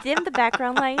 Dim the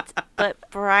background lights, but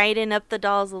brighten up the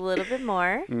dolls a little bit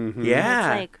more.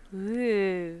 Yeah. It's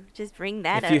ooh, just bring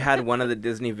that up. If you had one of the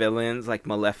Disney villains like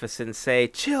Maleficent say,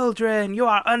 "Children, you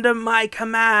are under my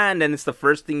command," and it's the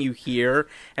first thing you hear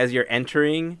as you're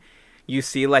entering, you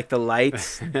see the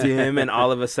lights dim, and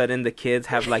all of a sudden the kids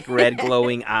have red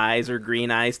glowing eyes or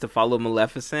green eyes to follow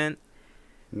Maleficent.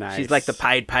 Nice. She's like the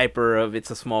Pied Piper of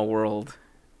It's a Small World.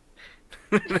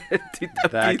 Dude,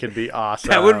 that could be awesome.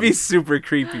 That would be super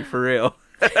creepy for real.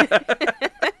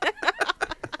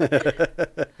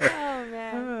 Oh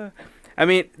man. I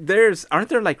mean, aren't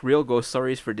there like real ghost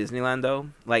stories for Disneyland though?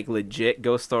 Like legit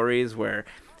ghost stories where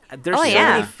there's Oh, so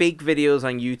yeah. many fake videos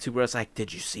on YouTube where it's like,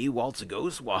 did you see Walt's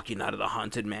ghost walking out of the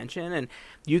haunted mansion? And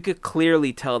you could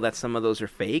clearly tell that some of those are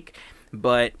fake.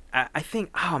 But I think,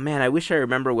 oh man, I wish I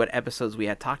remember what episodes we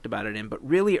had talked about it in. But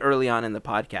really early on in the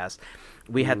podcast,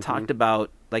 we had talked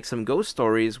about like some ghost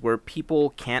stories where people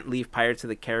can't leave Pirates of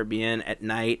the Caribbean at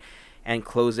night and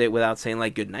close it without saying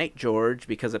like "Good night, George,"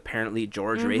 because apparently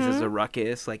George raises a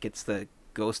ruckus, like it's the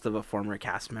ghost of a former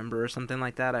cast member or something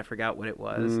like that. I forgot what it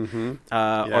was.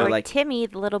 Or Or like Timmy,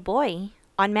 the little boy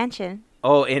on Mansion.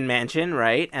 in Mansion,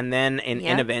 right? And then in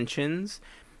Interventions,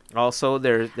 also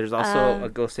there's also a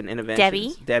ghost in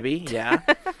Interventions. Debbie, yeah.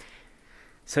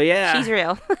 So yeah, She's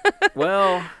real.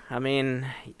 well, I mean,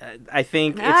 I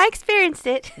think I experienced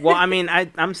it. well, I mean,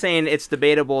 I'm saying it's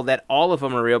debatable that all of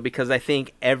them are real because I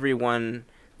think everyone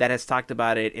that has talked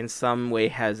about it in some way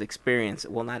has experienced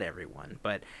it. Well, not everyone,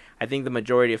 but I think the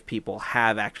majority of people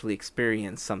have actually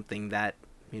experienced something that,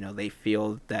 they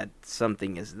feel that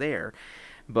something is there.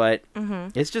 But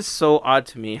it's just so odd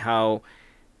to me how,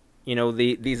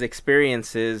 these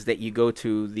experiences that you go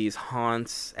to these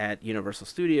haunts at Universal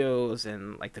Studios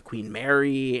and like the Queen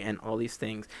Mary and all these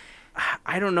things.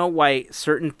 I don't know why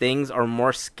certain things are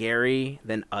more scary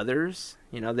than others.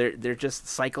 They're just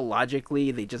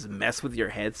psychologically, they just mess with your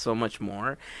head so much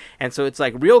more. And so it's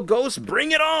like, real ghosts,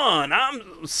 bring it on.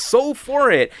 I'm so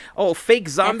for it. Oh, fake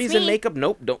zombies and makeup.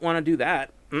 Nope, don't want to do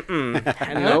that.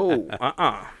 No.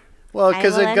 Well,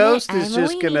 because a ghost is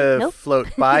just going to Nope. float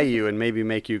by you and maybe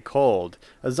make you cold.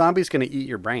 A zombie's going to eat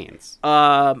your brains.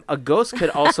 A ghost could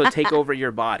also take over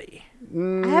your body.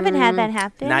 I haven't had that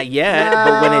happen. Not yet,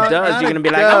 but when it does, not you're going to be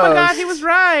a like, oh my God, ghost. he was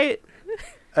right.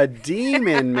 A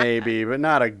demon, maybe, but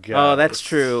not a ghost. Oh, that's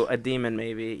true. A demon,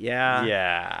 maybe. Yeah.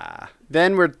 Yeah.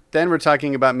 Then we're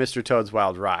talking about Mr. Toad's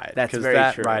Wild Ride. That's because very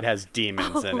that true. ride has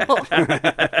demons in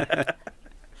it.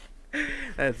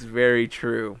 That's very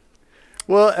true.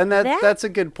 Well, and that's a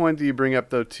good point that you bring up,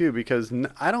 though, too, because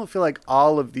I don't feel like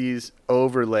all of these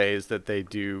overlays that they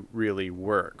do really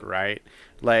work, right?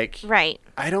 Like, Right.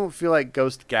 I don't feel like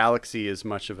Ghost Galaxy is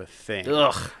much of a thing.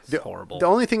 Ugh, it's horrible. The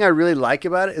only thing I really like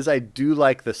about it is I do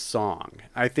like the song.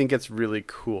 I think it's really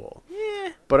cool.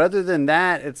 Yeah. But other than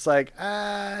that, it's like,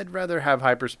 I'd rather have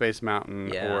Hyperspace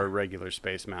Mountain Yeah. or regular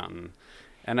Space Mountain.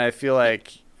 And I feel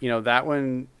like, that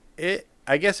one,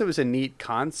 I guess it was a neat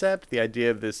concept, the idea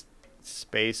of this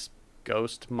space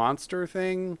ghost monster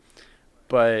thing.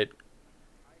 But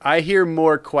I hear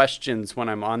more questions when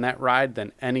I'm on that ride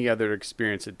than any other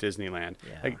experience at Disneyland.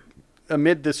 Yeah. Like,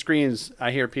 amid the screens,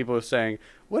 I hear people saying,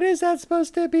 "What is that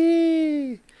supposed to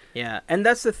be?" Yeah, and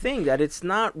that's the thing, that it's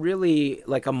not really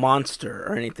like a monster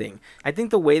or anything. I think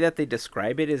the way that they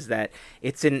describe it is that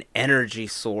it's an energy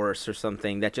source or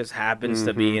something that just happens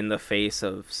to be in the face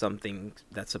of something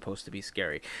that's supposed to be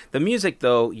scary. The music,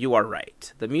 though, you are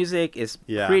right. The music is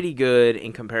pretty good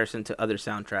in comparison to other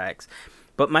soundtracks.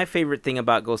 But my favorite thing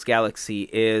about Ghost Galaxy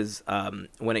is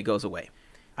when it goes away.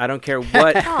 I don't care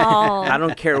what I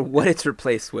don't care what it's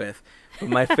replaced with. But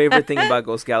my favorite thing about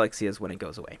Ghost Galaxy is when it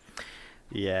goes away.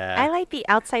 Yeah. I like the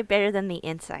outside better than the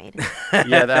inside.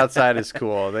 Yeah, the outside is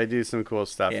cool. They do some cool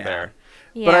stuff there.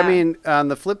 Yeah. But I mean, on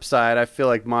the flip side, I feel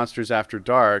like Monsters After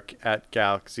Dark at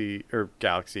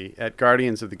at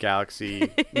Guardians of the Galaxy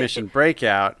Mission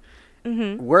Breakout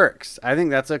works. I think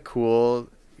that's a cool,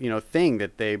 thing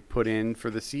that they put in for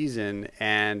the season.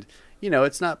 And,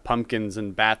 it's not pumpkins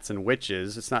and bats and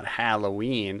witches. It's not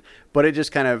Halloween, but it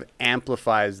just kind of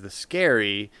amplifies the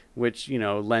scary, which,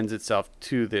 lends itself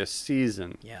to this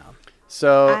season. Yeah.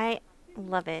 So I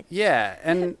love it. yeah,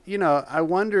 and I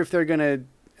wonder if they're gonna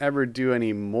ever do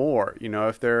any more.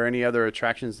 If there are any other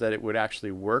attractions that it would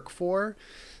actually work for.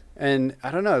 And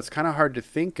I don't know. It's kind of hard to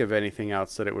think of anything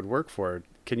else that it would work for.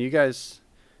 Can you guys,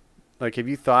 have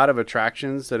you thought of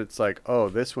attractions that it's like, oh,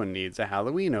 this one needs a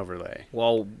Halloween overlay?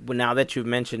 Well, now that you've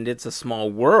mentioned It's a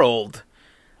Small World,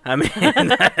 I mean,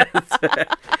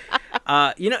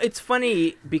 it's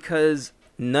funny because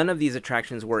none of these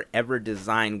attractions were ever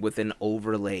designed with an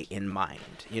overlay in mind.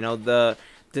 The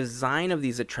design of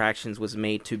these attractions was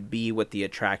made to be what the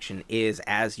attraction is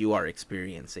as you are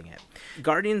experiencing it.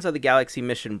 Guardians of the Galaxy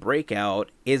Mission Breakout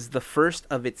is the first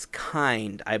of its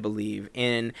kind, I believe,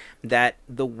 in that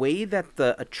the way that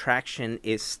the attraction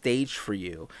is staged for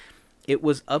you, it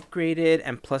was upgraded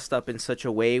and plussed up in such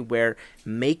a way where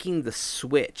making the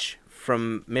switch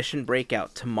from Mission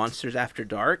Breakout to Monsters After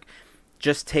Dark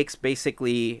just takes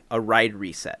basically a ride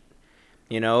reset.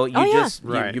 You know, you yeah. just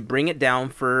Right. you bring it down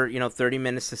for 30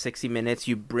 minutes to 60 minutes.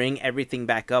 You bring everything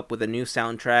back up with a new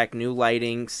soundtrack, new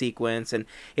lighting sequence, and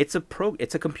it's a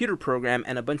computer program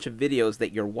and a bunch of videos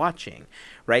that you're watching,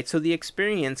 right? So the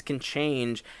experience can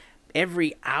change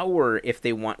every hour if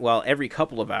they want. Well, every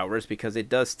couple of hours, because it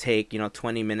does take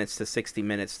 20 minutes to 60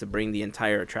 minutes to bring the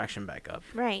entire attraction back up.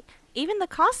 Right. Even the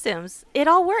costumes, it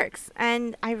all works.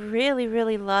 And I really,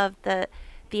 really love the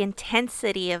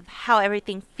intensity of how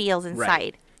everything feels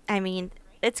inside. I mean,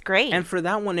 it's great. And for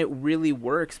that one, it really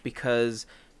works because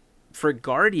for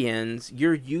Guardians,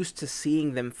 you're used to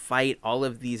seeing them fight all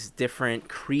of these different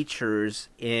creatures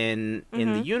in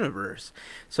the universe.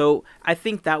 So I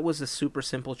think that was a super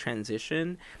simple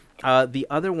transition. The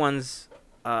other ones,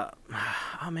 oh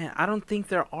man, I don't think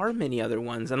there are many other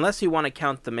ones, unless you want to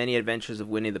count the Many Adventures of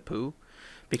Winnie the Pooh,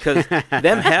 because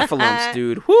them heffalumps,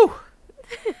 dude, whew.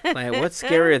 Like, what's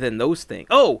scarier than those things?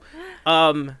 Oh,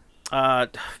 I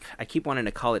keep wanting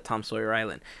to call it Tom Sawyer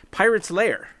Island. Pirate's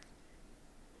Lair.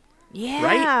 yeah.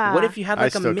 Right? What if you had I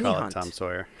like a still mini call hunt? it Tom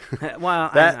Sawyer.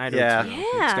 Well, That- I do yeah. too.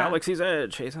 Yeah. It's Galaxy's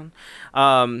Edge, Jason.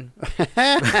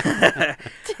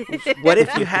 What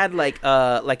if you had like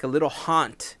a little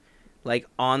haunt, like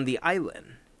on the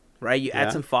island, right? You add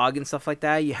Yeah. some fog and stuff like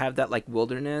that. You have that like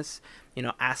wilderness,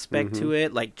 aspect to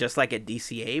it, like just like a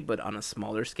DCA, but on a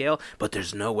smaller scale. But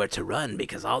there's nowhere to run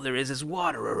because all there is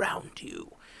water around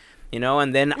you.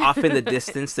 And then off in the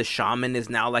distance, the shaman is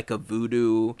now like a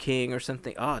voodoo king or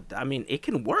something. Oh, I mean, it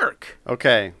can work.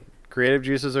 Okay, creative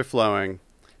juices are flowing.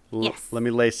 Yes. Let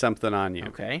me lay something on you.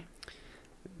 Okay.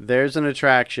 There's an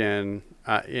attraction.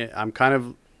 I'm kind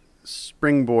of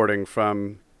springboarding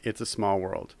from It's a Small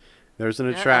World. There's an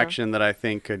attraction that I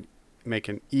think could make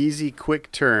an easy,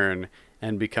 quick turn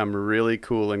and become really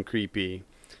cool and creepy,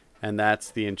 and that's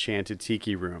the Enchanted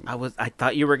Tiki Room. I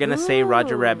thought you were gonna say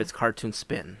Roger Ooh. Rabbit's cartoon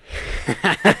spin.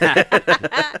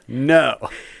 No.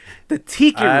 The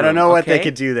Tiki Room. I don't know what they okay?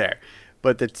 could do there.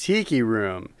 But the Tiki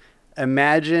Room,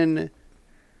 imagine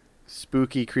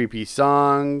spooky, creepy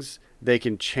songs. They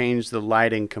can change the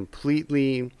lighting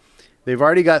completely. They've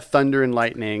already got thunder and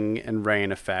lightning and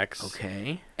rain effects.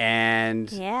 Okay.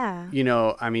 And, Yeah.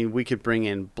 we could bring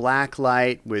in black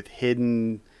light with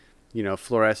hidden,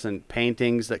 fluorescent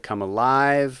paintings that come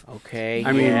alive. Okay.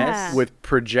 I mean, yes. with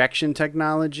projection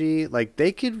technology, like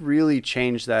they could really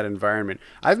change that environment.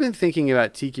 I've been thinking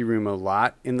about Tiki Room a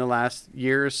lot in the last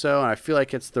year or so, and I feel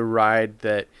like it's the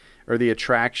the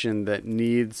attraction that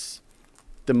needs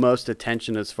the most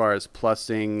attention as far as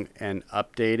plussing and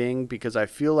updating, because I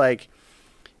feel like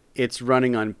it's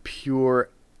running on pure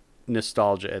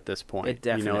nostalgia at this point. It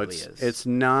definitely is. It's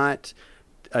not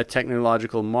a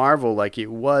technological marvel like it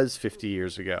was 50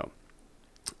 years ago.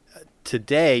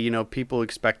 Today, people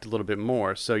expect a little bit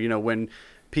more. So, when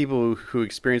people who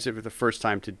experience it for the first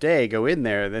time today go in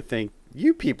there, they think,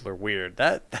 you people are weird.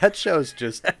 That show's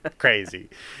just crazy.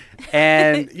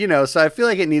 And, so I feel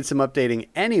like it needs some updating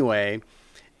anyway.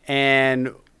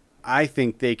 And I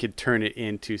think they could turn it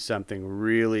into something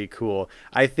really cool.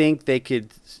 I think they could,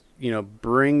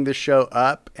 bring the show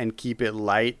up and keep it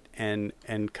light and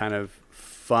kind of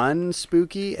fun,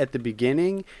 spooky at the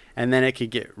beginning, and then it could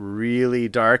get really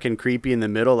dark and creepy in the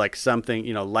middle, like something,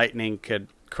 lightning could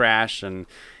crash and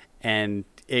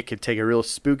it could take a real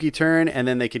spooky turn, and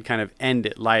then they could kind of end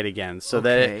it light again, so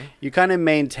that you kind of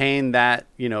maintain that,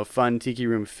 fun Tiki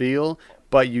Room feel,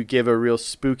 but you give a real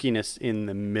spookiness in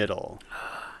the middle.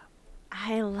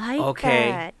 I like Okay.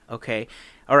 that. Okay.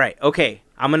 All right. Okay.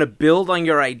 I'm gonna build on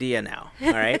your idea now.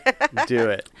 All right. Do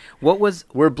it.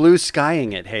 We're blue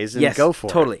skying it, Hazen. yes, Go for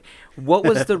totally. it. What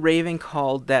was the Raven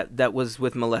called that was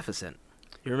with Maleficent?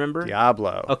 You remember?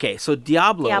 Diablo. Okay, so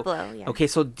Diablo. Diablo, yeah. Okay,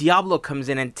 so Diablo comes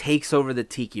in and takes over the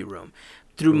Tiki Room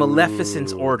through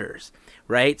Maleficent's orders,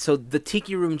 right? So the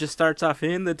Tiki Room just starts off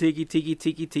in the tiki,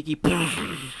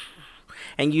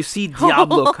 and you see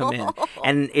Diablo come in,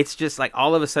 and it's just like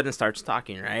all of a sudden starts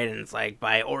talking, right? And it's like,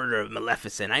 by order of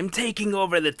Maleficent, I'm taking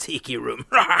over the Tiki Room.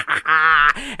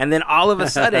 And then all of a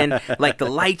sudden, like the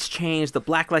lights change, the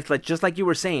black lights, like just like you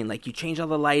were saying, like you change all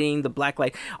the lighting, the black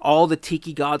light, all the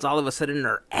Tiki gods all of a sudden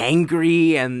are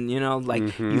angry, and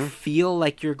you feel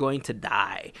like you're going to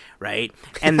die, right?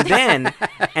 And then,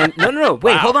 and no,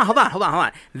 wait, hold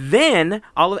on. Then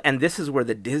and this is where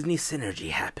the Disney synergy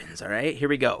happens, all right? Here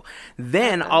we go.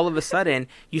 Then all of a sudden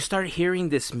you start hearing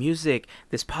this music,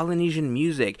 this Polynesian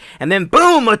music, and then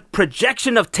boom, a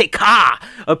projection of Te-Ka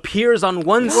appears on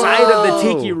one side of the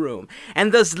Tiki Room,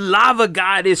 and this lava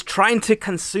god is trying to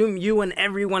consume you and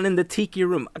everyone in the Tiki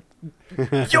Room.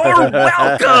 You're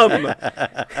welcome.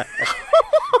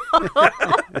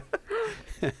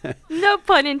 No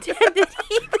pun intended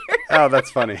either. Oh,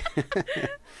 that's funny.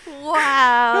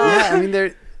 Wow. Yeah, I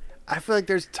mean, I feel like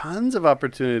there's tons of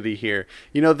opportunity here.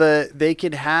 You know, they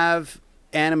could have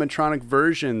animatronic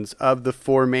versions of the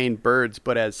 4 main birds,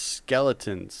 but as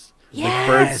skeletons. Like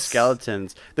bird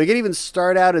skeletons. They could even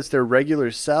start out as their regular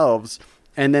selves,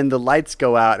 and then the lights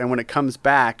go out, and when it comes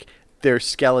back, they're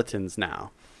skeletons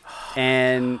now.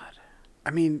 And God.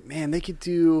 I mean, man, they could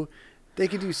do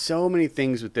so many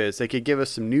things with this. They could give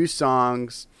us some new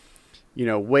songs, you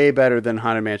know, way better than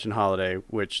Haunted Mansion Holiday,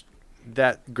 which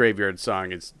that graveyard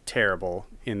song is terrible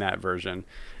in that version.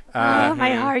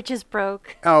 My heart just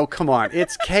broke. Oh, come on.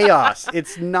 It's chaos.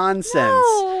 It's nonsense.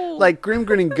 No. Like, Grim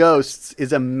Grinning Ghosts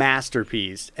is a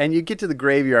masterpiece. And you get to the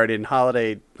graveyard in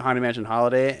Haunted Mansion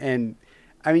Holiday, and,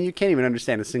 I mean, you can't even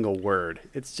understand a single word.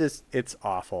 It's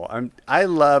awful. I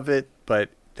love it, but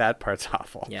that part's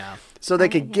awful. Yeah. So they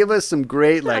could give us some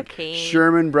great, like,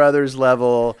 Sherman Brothers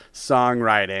level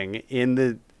songwriting in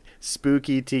the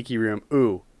spooky tiki room.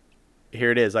 Ooh,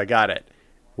 here it is. I got it.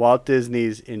 Walt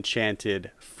Disney's Enchanted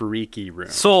Freaky Room.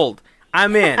 Sold.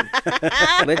 I'm in.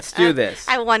 Let's do this.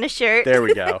 I want a shirt. There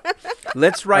we go.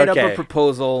 Let's write up a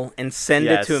proposal and send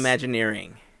it to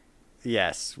Imagineering.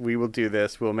 Yes, we will do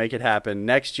this. We'll make it happen.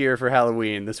 Next year for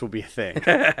Halloween, this will be a thing.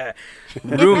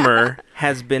 Rumor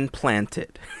has been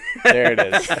planted. There it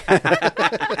is.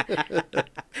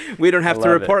 We don't have to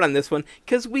report on this one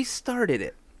because we started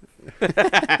it.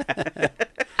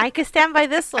 I could stand by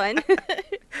this one.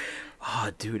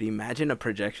 Oh, dude, imagine a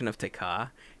projection of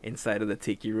Te-Kā inside of the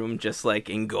tiki room, just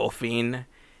like engulfing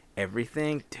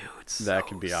everything. Dude, that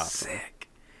could be awesome. Sick.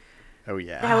 Oh,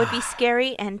 yeah. That would be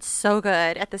scary and so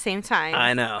good at the same time.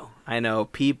 I know.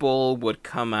 People would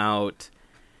come out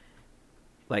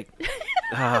like...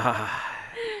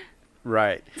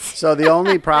 Right. So the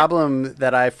only problem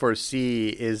that I foresee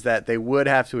is that they would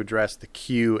have to address the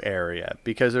queue area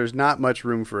because there's not much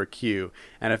room for a queue.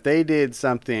 And if they did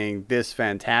something this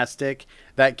fantastic,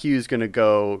 that queue is going to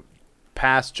go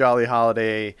past Jolly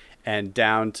Holiday and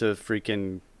down to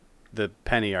freaking the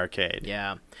Penny Arcade.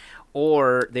 Yeah.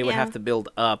 Or they would have to build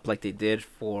up like they did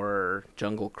for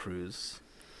Jungle Cruise.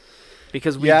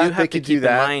 Because we do have to keep in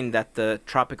mind that the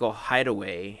Tropical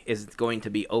Hideaway is going to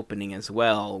be opening as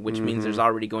well, which means there's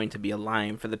already going to be a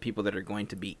line for the people that are going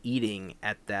to be eating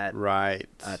at that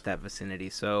at that vicinity.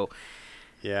 So,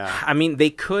 yeah, I mean, they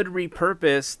could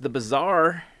repurpose the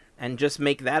bazaar and just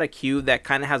make that a queue that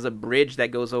kind of has a bridge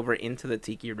that goes over into the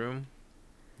tiki room.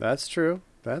 That's true.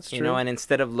 That's true. You know, and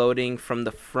instead of loading from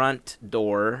the front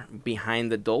door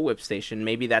behind the Dole Whip station,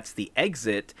 maybe that's the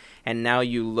exit, and now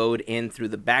you load in through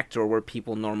the back door where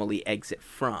people normally exit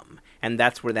from. And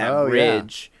that's where that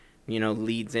bridge, you know,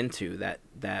 leads into that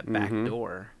back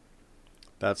door.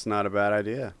 That's not a bad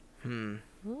idea.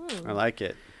 I like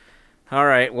it. All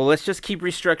right, well, let's just keep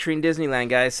restructuring Disneyland,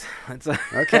 guys.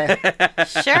 Okay.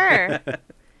 Sure.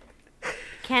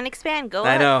 Can't expand, go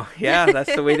I know. Yeah,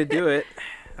 that's the way to do it.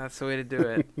 That's the way to do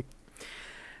it.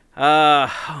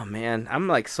 Oh, man. I'm,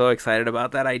 like, so excited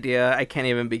about that idea. I can't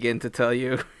even begin to tell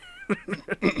you.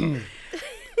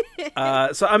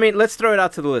 So, I mean, let's throw it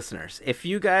out to the listeners. If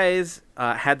you guys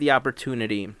had the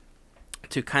opportunity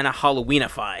to kind of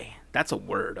Halloweenify, that's a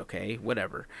word, okay?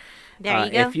 Whatever. There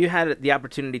you go. If you had the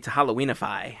opportunity to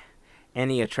Halloweenify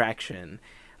any attraction,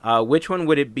 which one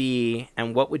would it be,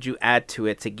 and what would you add to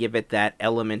it to give it that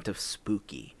element of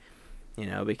spooky? You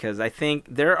know, because I think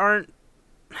there aren't,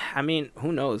 I mean,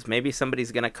 who knows? Maybe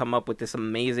somebody's going to come up with this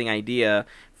amazing idea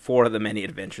for the Many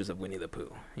Adventures of Winnie the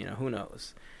Pooh. You know, who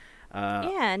knows?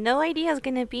 Yeah, no idea is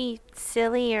going to be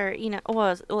silly or, you know,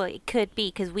 well it could be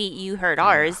because you heard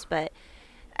ours, but,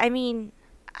 I mean,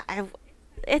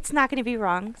 it's not going to be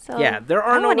wrong. So yeah, there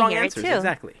are no wrong answers.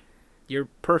 Exactly. You're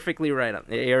perfectly right.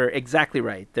 You're exactly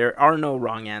right. There are no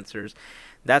wrong answers.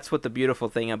 That's what the beautiful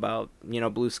thing about, you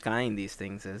know, blue skying these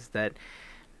things is that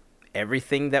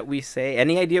everything that we say,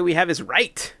 any idea we have is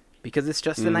right because it's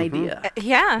just an idea.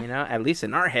 Yeah. You know, at least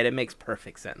in our head, it makes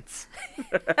perfect sense.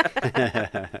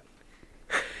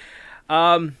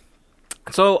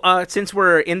 So since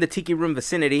we're in the Tiki Room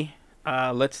vicinity,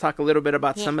 let's talk a little bit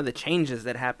about some of the changes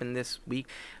that happened this week.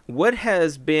 What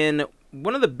has been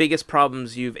one of the biggest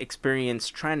problems you've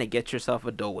experienced trying to get yourself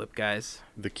a Dole Whip, guys?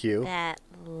 The queue. That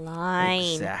line.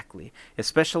 Exactly.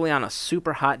 Especially on a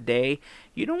super hot day.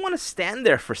 You don't want to stand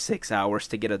there for 6 hours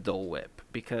to get a Dole Whip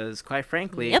because, quite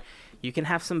frankly, you can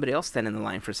have somebody else stand in the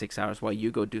line for 6 hours while you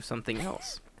go do something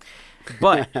else.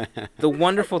 But the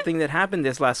wonderful thing that happened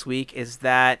this last week is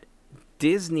that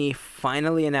Disney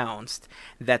finally announced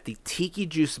that the Tiki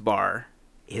Juice Bar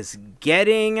is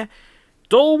getting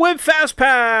Dole Whip Fast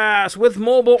Pass with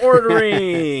mobile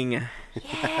ordering.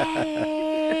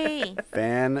 Yay!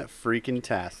 Fan freaking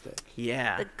tastic.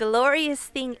 Yeah. The glorious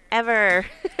thing ever.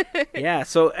 Yeah,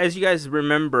 so as you guys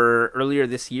remember, earlier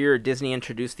this year, Disney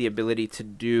introduced the ability to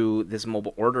do this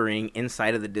mobile ordering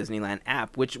inside of the Disneyland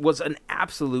app, which was an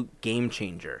absolute game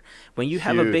changer. When you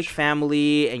have a big Huge.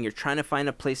 family and you're trying to find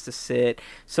a place to sit,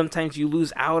 sometimes you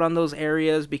lose out on those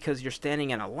areas because you're standing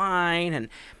in a line, and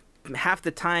half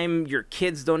the time your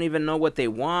kids don't even know what they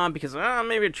want because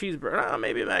maybe a cheeseburger,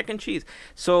 maybe mac and cheese.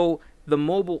 So the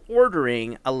mobile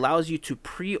ordering allows you to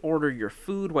pre-order your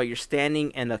food while you're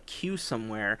standing in a queue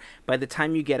somewhere. By the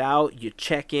time you get out, you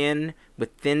check in.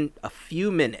 Within a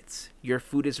few minutes, your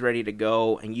food is ready to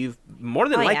go, and you've more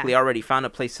than likely already found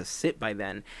a place to sit by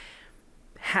then.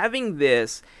 Having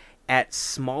this at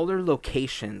smaller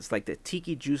locations like the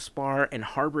Tiki Juice Bar and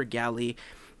Harbor Galley,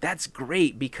 that's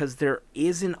great because there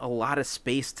isn't a lot of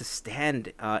space to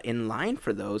stand in line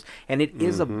for those, and it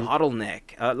is a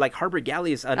bottleneck. Like Harbor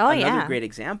Galley is another great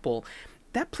example.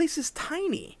 That place is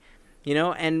tiny,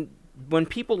 and when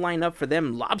people line up for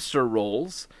them lobster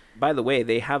rolls, by the way,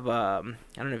 they have I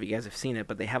don't know if you guys have seen it,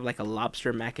 but they have like a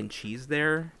lobster mac and cheese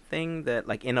there thing that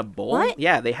like in a bowl. What?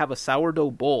 Yeah, they have a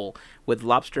sourdough bowl with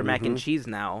lobster mac and cheese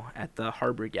now at the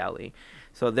Harbor Galley.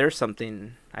 So there's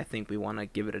something I think we want to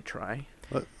give it a try.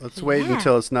 Let's wait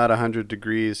until it's not 100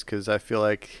 degrees, because I feel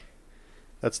like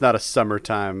that's not a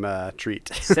summertime treat.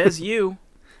 Says you.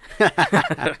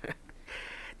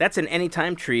 That's an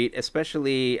anytime treat,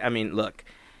 especially, look,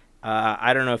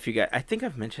 I don't know if you guys, I think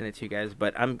I've mentioned it to you guys,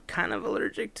 but I'm kind of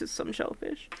allergic to some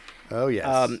shellfish. Oh, yes.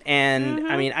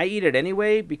 I eat it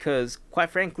anyway because, quite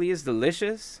frankly, it's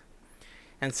delicious.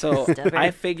 And so I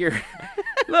figure,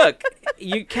 look,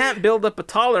 you can't build up a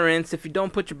tolerance if you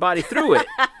don't put your body through it.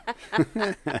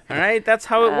 All right? That's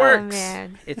how it works.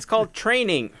 Man. It's called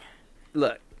training.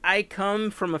 Look, I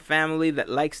come from a family that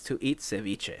likes to eat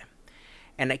ceviche.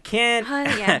 And I can't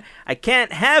I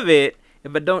can't have it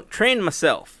if I don't train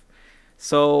myself.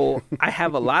 So I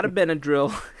have a lot of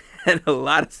Benadryl and a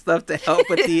lot of stuff to help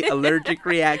with the allergic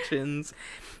reactions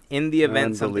in the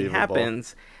event something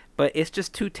happens. But it's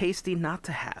just too tasty not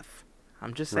to have.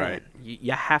 I'm just saying. Right.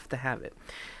 You have to have it.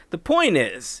 The point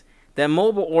is that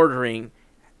mobile ordering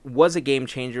was a game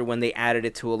changer when they added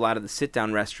it to a lot of the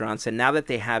sit-down restaurants. And now that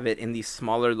they have it in these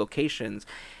smaller locations,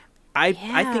 I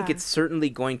think it's certainly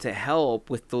going to help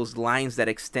with those lines that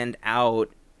extend out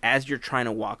as you're trying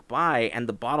to walk by, and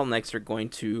the bottlenecks are going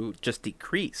to just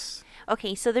decrease.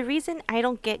 Okay, so the reason I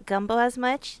don't get gumbo as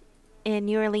much in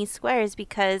New Orleans Square is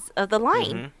because of the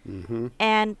line.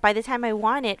 And by the time I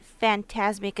want it,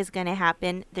 Fantasmic is going to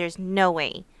happen. There's no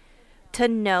way. To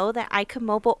know that I could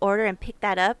mobile order and pick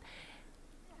that up,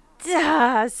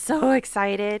 so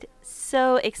excited.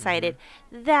 So excited.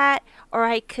 That, or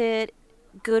I could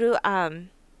go to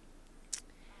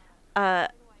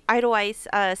Idolize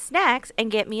Snacks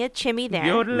and get me a chimmy there.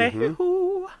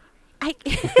 I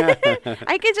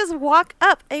could just walk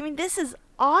up. I mean, this is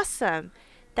awesome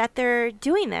that they're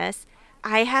doing this.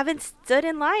 I haven't stood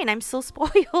in line. I'm so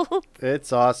spoiled.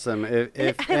 It's awesome.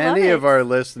 If I any love of it. our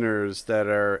listeners that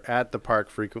are at the park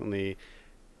frequently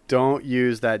don't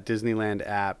use that Disneyland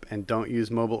app and don't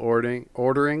use mobile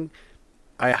ordering,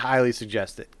 I highly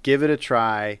suggest it. Give it a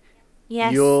try.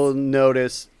 Yes. You'll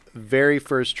notice very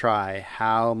first try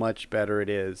how much better it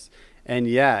is. And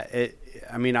yeah,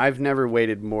 I've never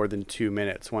waited more than 2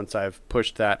 minutes once I've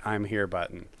pushed that I'm here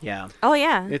button. Yeah. Oh,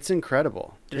 yeah. It's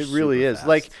incredible. They're It really super is.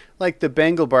 fast. Like the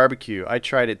Bengal barbecue, I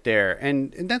tried it there.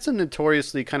 And that's a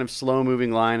notoriously kind of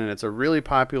slow-moving line, and it's a really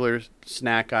popular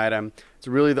snack item. It's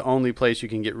really the only place you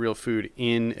can get real food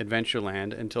in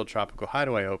Adventureland until Tropical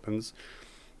Hideaway opens.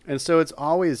 And so it's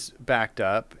always backed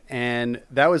up, and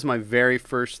that was my very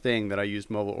first thing that I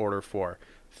used mobile order for.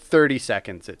 30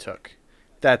 seconds it took.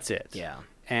 That's it. Yeah.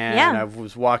 And Yeah. I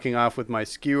was walking off with my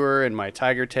skewer and my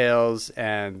tiger tails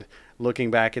and looking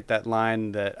back at that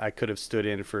line that I could have stood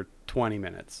in for 20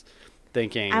 minutes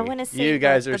thinking, I wanna say you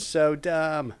guys that are so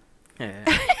dumb.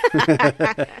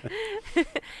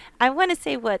 I want to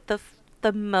say what the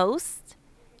most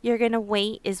you're going to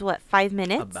wait is what, 5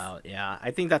 minutes? About, yeah.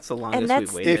 I think that's the longest that's-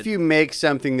 we've waited. If you make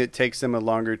something that takes them a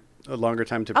longer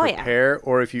time to Oh, yeah. prepare,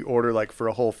 or if you order like for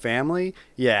a whole family,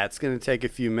 yeah, it's going to take a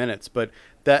few minutes, but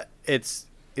that it's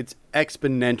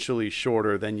exponentially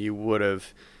shorter than you would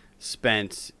have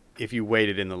spent if you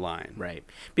waited in the line. Right.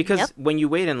 Because Yep. when you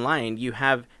wait in line, you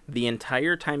have the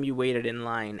entire time you waited in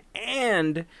line,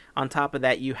 and on top of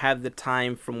that, you have the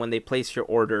time from when they place your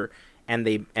order and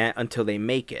until they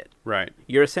make it. Right.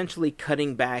 You're essentially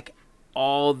cutting back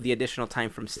all the additional time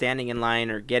from standing in line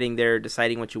or getting there,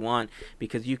 deciding what you want,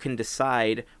 because you can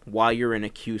decide while you're in a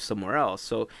queue somewhere else.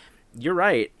 So you're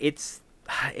right.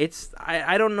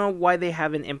 I don't know why they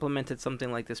haven't implemented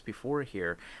something like this before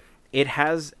here. It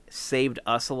has saved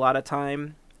us a lot of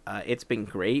time. It's been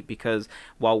great because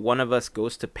while one of us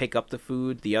goes to pick up the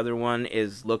food, the other one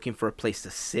is looking for a place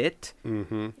to sit.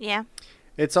 Mm-hmm. Yeah.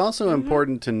 It's also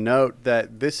important to note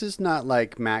that this is not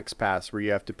like MaxPass where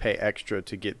you have to pay extra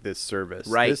to get this service.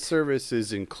 Right. This service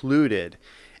is included.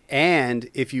 And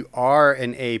if you are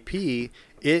an AP,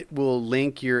 it will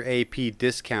link your AP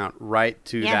discount right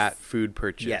to Yes. that food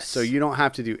purchase. Yes. So you don't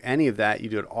have to do any of that. You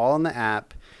do it all in the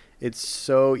app. It's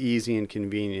so easy and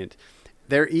convenient.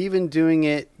 They're even doing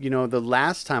it, the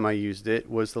last time I used it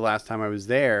was the last time I was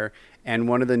there. And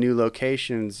one of the new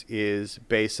locations is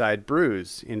Bayside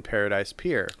Brews in Paradise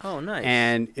Pier. Oh, nice.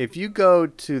 And if you go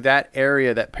to that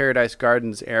area, that Paradise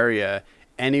Gardens area,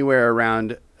 anywhere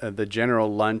around the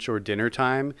general lunch or dinner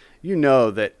time, you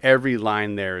know that every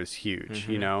line there is huge.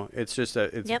 It's just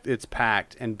it's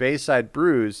packed. And Bayside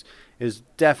Brews is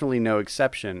definitely no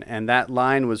exception. And that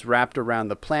line was wrapped around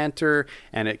the planter,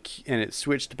 and it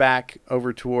switched back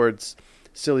over towards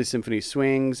Silly Symphony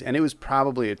Swings, and it was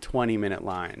probably a 20-minute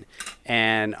line.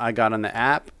 And I got on the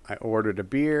app, I ordered a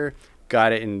beer,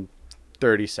 got it in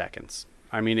 30 seconds.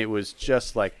 I mean, it was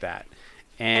just like that.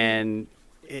 And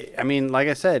like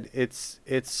I said, it's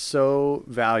so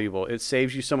valuable. It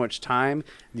saves you so much time.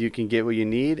 You can get what you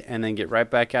need and then get right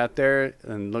back out there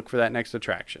and look for that next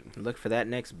attraction. Look for that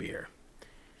next beer.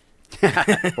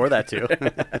 Or that too.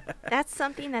 That's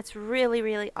something that's really,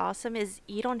 really awesome is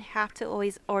you don't have to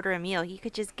always order a meal. You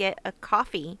could just get a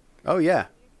coffee Oh, yeah.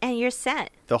 and you're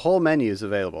set. The whole menu is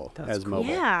available That's as cool. mobile.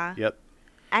 Yeah. Yep.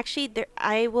 Actually,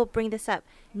 I will bring this up.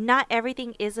 Not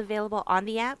everything is available on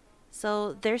the app.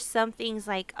 So there's some things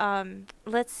like,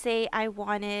 let's say I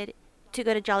wanted to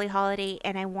go to Jolly Holiday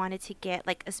and I wanted to get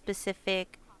like a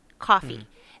specific coffee.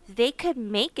 They could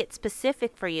make it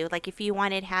specific for you. Like if you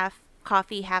wanted half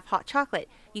coffee, half hot chocolate,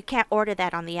 you can't order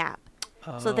that on the app.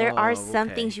 So there are some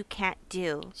okay. things you can't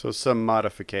do. So some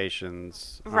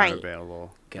modifications Right. are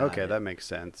available. Got Okay, it. that makes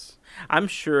sense. I'm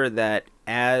sure that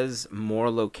as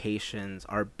more locations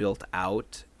are built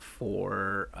out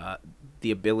for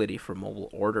the ability for mobile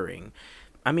ordering,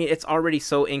 I mean, it's already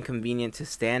so inconvenient to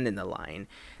stand in the line.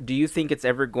 Do you think it's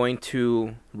ever going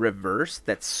to reverse,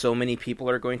 that so many people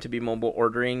are going to be mobile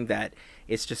ordering that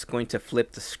it's just going to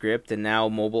flip the script and now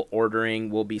mobile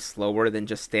ordering will be slower than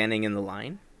just standing in the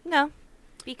line? No,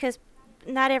 because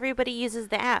not everybody uses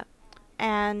the app.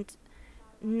 And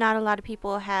not a lot of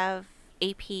people have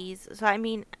APs. So, I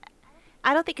mean,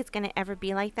 I don't think it's going to ever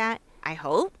be like that. I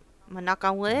hope. I'm going to knock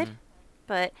on wood.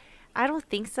 But I don't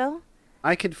think so.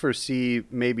 I could foresee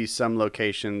maybe some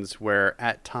locations where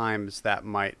at times that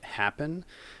might happen,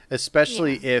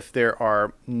 especially if there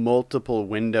are multiple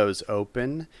windows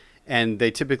open and they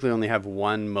typically only have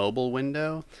one mobile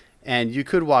window. And you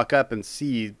could walk up and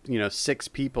see, 6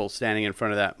 people standing in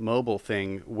front of that mobile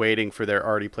thing waiting for their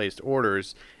already placed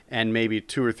orders, and maybe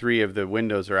 2 or 3 of the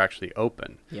windows are actually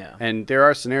open. Yeah. And there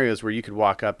are scenarios where you could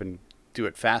walk up and do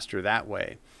it faster that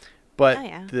way. But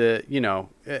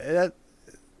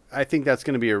I think that's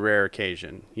going to be a rare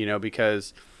occasion,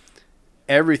 because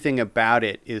everything about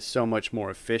it is so much more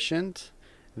efficient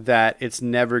that it's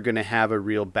never going to have a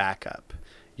real backup.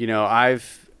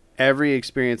 Every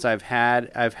experience I've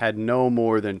had no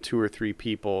more than 2 or 3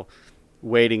 people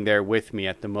waiting there with me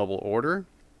at the mobile order,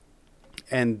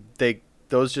 and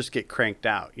those just get cranked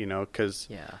out, because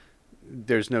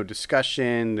there's no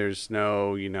discussion, there's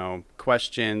no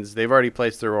questions. They've already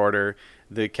placed their order.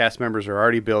 The cast members are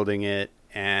already building it,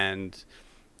 and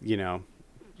you don't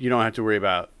have to worry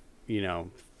about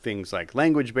things like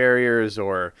language barriers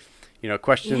or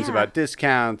questions about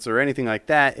discounts or anything like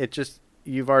that. It just,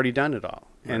 you've already done it all.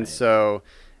 Right. And so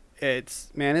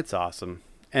it's awesome.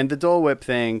 And the Dole Whip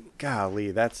thing, golly,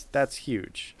 that's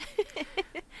huge.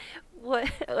 What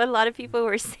a lot of people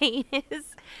were saying is,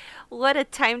 what a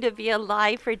time to be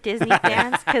alive for Disney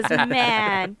fans, because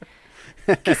man,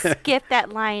 skip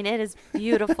that line. It is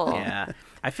beautiful. Yeah.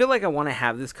 I feel like I want to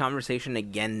have this conversation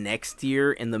again next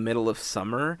year in the middle of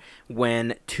summer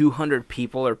when 200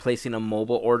 people are placing a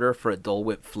mobile order for a Dole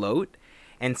Whip float,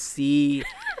 and see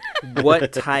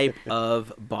what type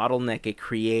of bottleneck it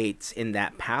creates in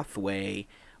that pathway,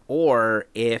 or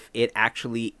if it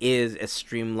actually is as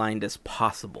streamlined as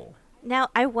possible. Now,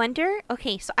 I wonder,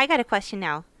 okay, so I got a question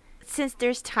now. Since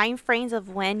there's time frames of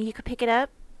when you could pick it up,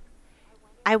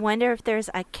 I wonder if there's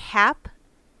a cap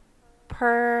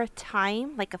per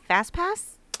time, like a fast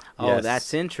pass? Oh, Yes.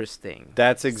 that's interesting.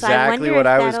 That's exactly wonder what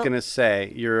if I was that'll- going to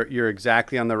say. You're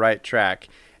exactly on the right track.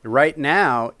 Right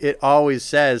now, it always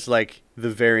says like the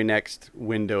very next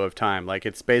window of time. Like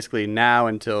it's basically now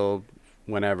until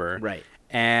whenever. Right.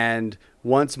 And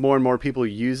once more and more people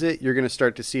use it, you're going to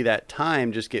start to see that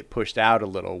time just get pushed out a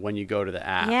little when you go to the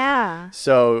app. Yeah.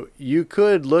 So you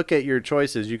could look at your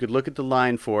choices. You could look at the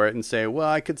line for it and say, well,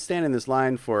 I could stand in this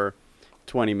line for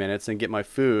 20 minutes and get my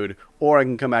food, or I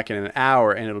can come back in an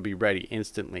hour and it'll be ready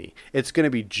instantly. It's going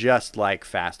to be just like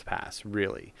FastPass,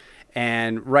 really.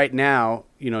 And right now,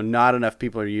 not enough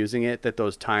people are using it that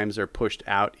those times are pushed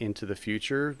out into the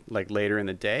future, like later in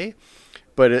the day.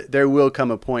 But there will come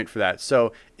a point for that.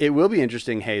 So it will be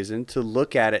interesting, Hazen, to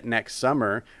look at it next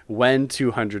summer when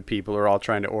 200 people are all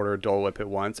trying to order a Dole Whip at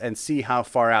once and see how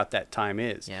far out that time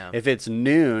is. Yeah. If it's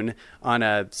noon on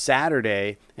a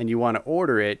Saturday and you want to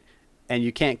order it and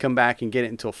you can't come back and get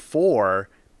it until 4,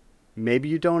 maybe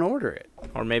you don't order it.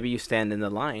 Or maybe you stand in the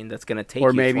line that's going to take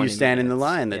Or you maybe 20 you stand in the minutes.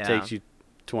 line that Yeah. takes you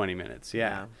 20 minutes. Yeah.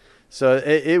 Yeah. So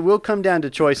it will come down to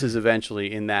choices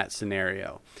eventually in that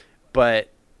scenario. But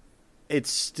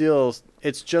it's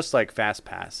just like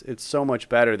FastPass. It's so much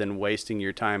better than wasting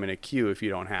your time in a queue if you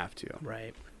don't have to.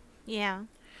 Right. Yeah.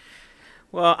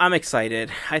 Well, I'm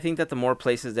excited. I think that the more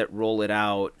places that roll it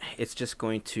out, it's just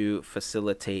going to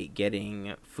facilitate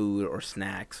getting food or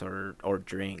snacks or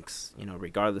drinks,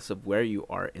 regardless of where you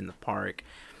are in the park.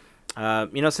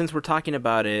 Since we're talking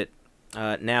about it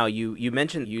now, you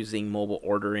mentioned using mobile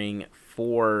ordering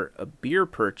for a beer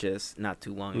purchase not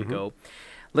too long ago.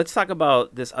 Let's talk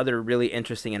about this other really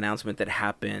interesting announcement that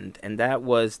happened, and that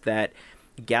was that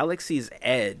Galaxy's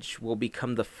Edge will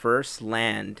become the first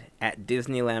land at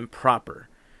Disneyland proper,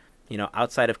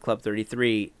 outside of Club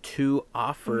 33, to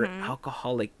offer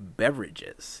alcoholic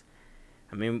beverages.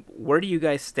 I mean, where do you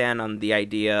guys stand on the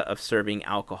idea of serving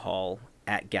alcohol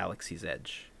at Galaxy's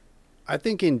Edge? I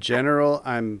think in general,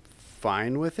 I'm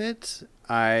fine with it.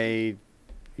 I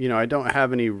don't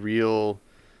have any real,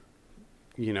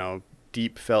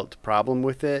 deep felt problem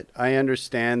with it. I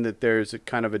understand that there's a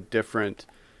kind of a different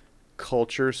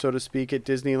culture, so to speak, at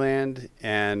Disneyland,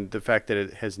 and the fact that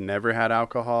it has never had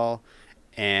alcohol.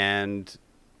 And,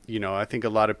 I think a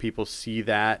lot of people see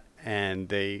that and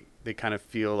they kind of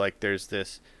feel like there's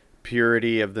this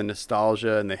purity of the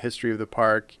nostalgia and the history of the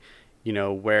park,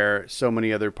 where so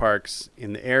many other parks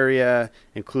in the area,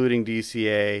 including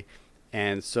DCA,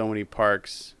 and so many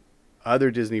parks,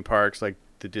 other Disney parks like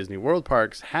the Disney World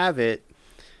parks, have it.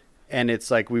 And it's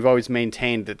like we've always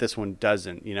maintained that this one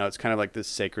doesn't. It's kind of like this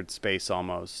sacred space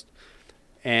almost.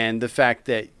 And the fact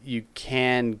that you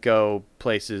can go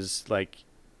places like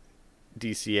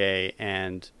DCA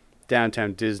and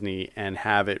Downtown Disney and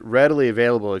have it readily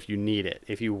available if you need it,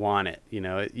 if you want it.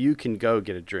 You can go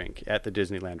get a drink at the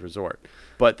Disneyland Resort.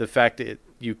 But the fact that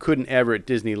you couldn't ever at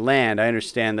Disneyland, I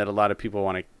understand that a lot of people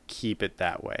want to keep it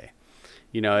that way.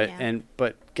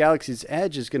 But Galaxy's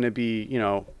Edge is going to be,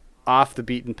 off the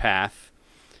beaten path,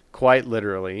 quite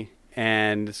literally,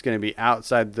 and it's going to be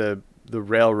outside the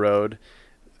railroad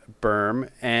berm,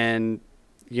 and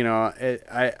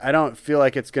I don't feel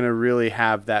like it's going to really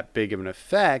have that big of an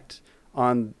effect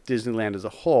on Disneyland as a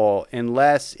whole,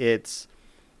 unless it's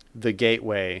the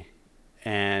gateway,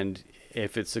 and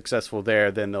if it's successful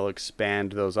there, then they'll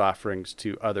expand those offerings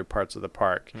to other parts of the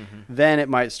park. Then it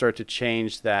might start to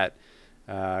change that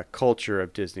culture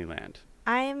of Disneyland.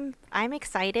 I'm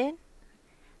excited,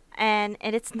 and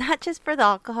it's not just for the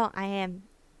alcohol. I am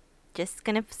just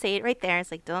gonna say it right there.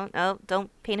 It's like don't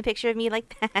paint a picture of me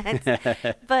like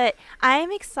that. But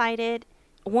I'm excited.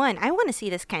 One, I want to see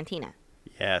this cantina.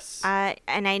 Yes.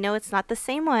 And I know it's not the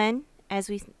same one as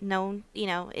we've known,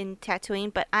 in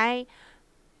Tatooine, but I've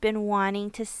been wanting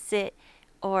to sit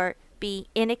or be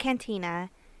in a cantina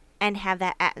and have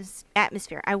that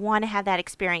atmosphere. I want to have that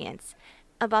experience.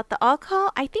 About the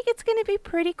alcohol, I think it's going to be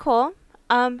pretty cool.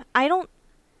 I don't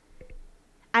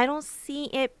see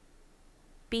it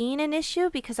being an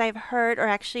issue because I've heard, or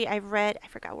actually I've read, I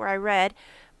forgot where I read,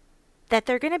 that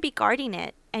they're going to be guarding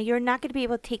it, and you're not going to be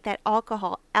able to take that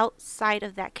alcohol outside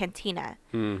of that cantina,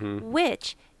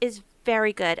 which is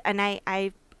very good. And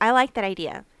I like that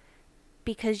idea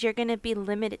because you're going to be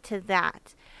limited to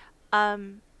that.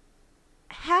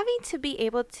 Having to be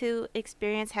able to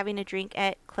experience having a drink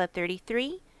at Club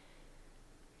 33,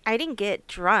 I didn't get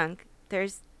drunk.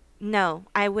 No,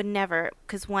 I would never,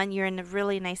 because one, you're in a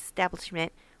really nice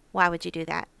establishment. Why would you do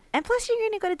that? And plus, you're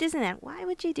going to go to Disneyland. Why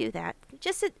would you do that?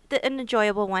 Just an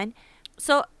enjoyable one.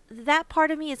 So that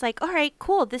part of me is like, all right,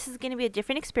 cool. This is going to be a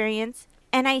different experience.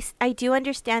 And I do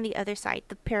understand the other side,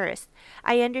 the purists.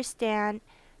 I understand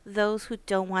those who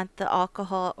don't want the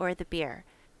alcohol or the beer.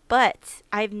 But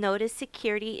I've noticed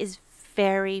security is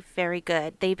very, very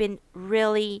good. They've been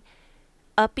really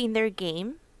upping their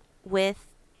game with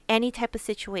any type of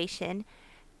situation,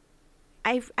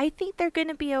 I think they're going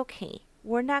to be okay.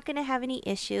 We're not going to have any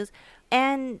issues.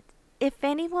 And if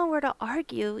anyone were to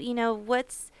argue,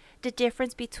 what's the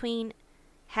difference between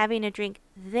having a drink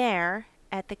there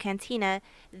at the cantina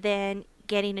than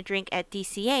getting a drink at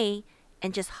DCA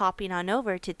and just hopping on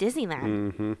over to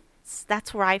Disneyland? Mm-hmm.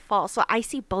 That's where I fall. So I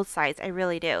see both sides. I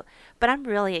really do. But I'm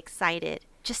really excited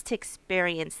just to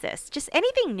experience this. Just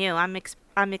anything new,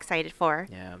 I'm excited for.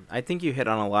 Yeah, I think you hit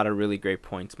on a lot of really great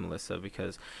points, Melissa,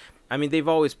 because I mean, they've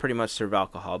always pretty much served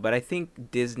alcohol, but I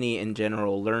think Disney in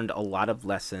general learned a lot of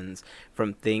lessons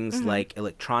from things like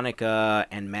Electronica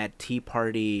and Mad Tea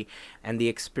Party and the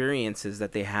experiences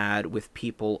that they had with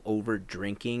people over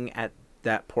drinking at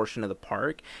that portion of the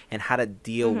park and how to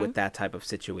deal with that type of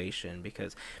situation.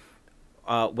 Because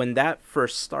when that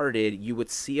first started, you would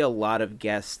see a lot of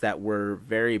guests that were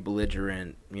very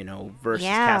belligerent, versus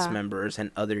cast members and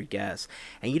other guests.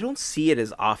 And you don't see it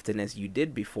as often as you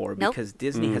did before because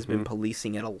Disney has been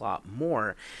policing it a lot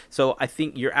more. So I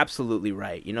think you're absolutely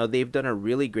right. They've done a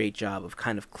really great job of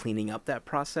kind of cleaning up that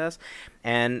process.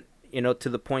 And to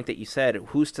the point that you said,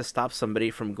 who's to stop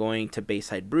somebody from going to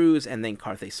Bayside Brews and then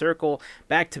Carthay Circle,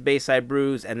 back to Bayside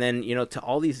Brews, and then, to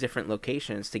all these different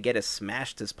locations to get as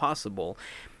smashed as possible,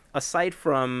 aside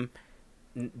from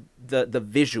the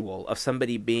visual of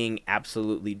somebody being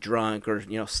absolutely drunk or,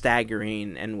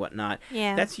 staggering and whatnot.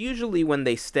 Yeah. That's usually when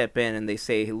they step in and they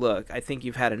say, look, I think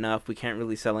you've had enough. We can't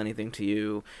really sell anything to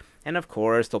you. And of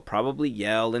course, they'll probably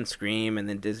yell and scream, and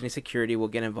then Disney security will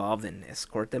get involved and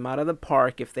escort them out of the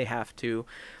park if they have to.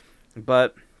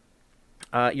 But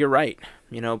you're right.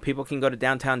 People can go to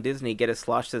downtown Disney, get as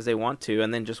sloshed as they want to,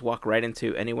 and then just walk right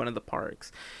into any one of the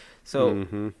parks.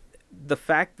 So the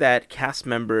fact that cast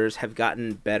members have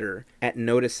gotten better at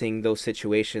noticing those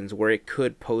situations where it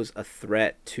could pose a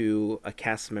threat to a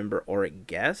cast member or a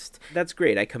guest, that's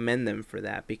great. I commend them for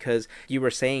that, because you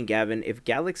were saying, Gavin, if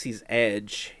Galaxy's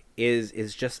Edge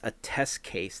is just a test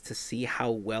case to see how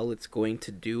well it's going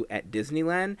to do at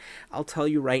Disneyland, I'll tell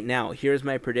you right now, here's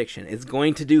my prediction. It's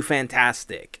going to do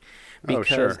fantastic.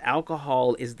 Because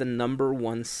alcohol is the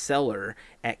 #1 seller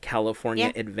at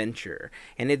California Adventure.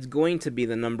 And it's going to be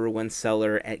the #1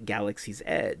 seller at Galaxy's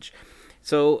Edge.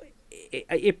 So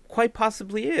it quite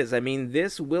possibly is. I mean,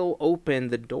 this will open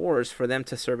the doors for them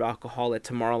to serve alcohol at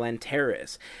Tomorrowland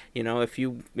Terrace. If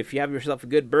you have yourself a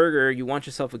good burger, you want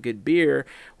yourself a good beer,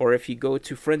 or if you go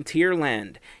to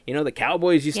Frontierland, the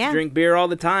Cowboys used to drink beer all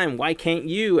the time. Why can't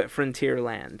you at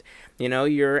Frontierland?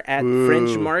 You're at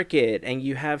French Market and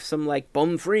you have some like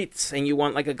pommes frites and you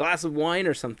want like a glass of wine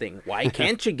or something. Why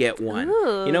can't you get one?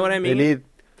 You know what I mean?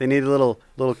 They need little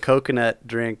coconut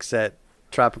drinks at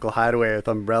Tropical Hideaway with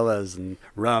umbrellas and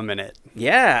rum in it.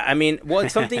 Yeah, I mean, well,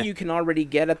 it's something you can already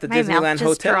get at the Disneyland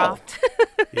Hotel.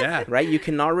 Yeah, right. You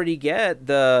can already get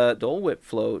the Dole Whip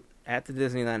float at the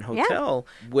Disneyland Hotel.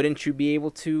 Wouldn't you be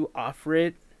able to offer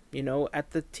it,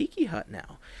 at the Tiki Hut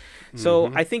now? So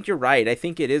I think you're right. I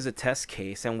think it is a test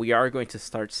case, and we are going to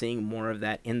start seeing more of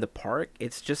that in the park.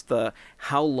 It's just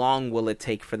how long will it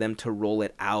take for them to roll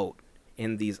it out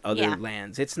in these other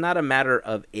lands? It's not a matter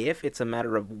of if, it's a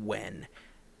matter of when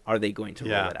are they going to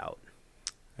roll it out.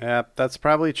 Yeah, that's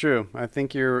probably true. I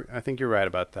think you're right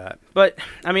about that. But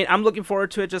I mean, I'm looking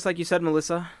forward to it, just like you said,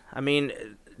 Melissa. I mean,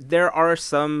 there are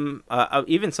some,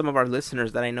 even some of our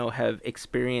listeners that I know have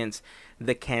experienced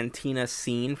the cantina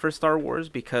scene for Star Wars,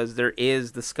 because there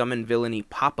is the Scum and Villainy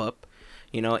pop-up,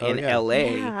 in LA.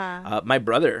 Yeah. My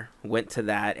brother went to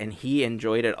that and he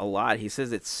enjoyed it a lot. He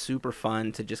says it's super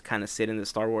fun to just kind of sit in the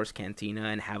Star Wars cantina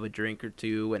and have a drink or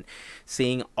two, and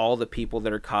seeing all the people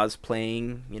that are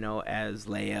cosplaying, as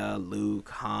Leia, Luke,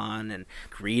 Han, and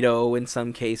Greedo in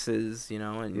some cases,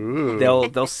 and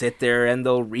they'll sit there and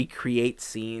they'll recreate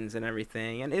scenes and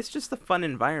everything, and it's just a fun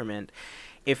environment.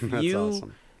 If That's you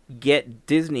awesome. Get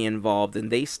Disney involved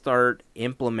and they start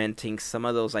implementing some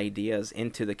of those ideas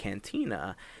into the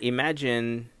cantina,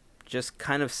 imagine just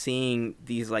kind of seeing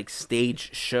these like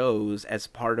stage shows as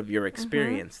part of your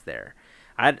experience there.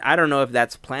 I don't know if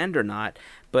that's planned or not,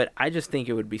 but I just think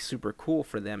it would be super cool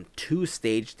for them to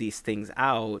stage these things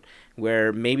out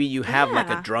where maybe you have like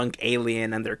a drunk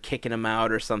alien and they're kicking him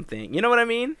out or something. You know what I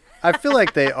mean? I feel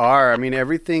like they are. I mean,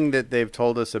 everything that they've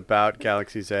told us about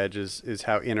Galaxy's Edge is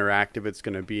how interactive it's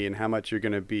going to be and how much you're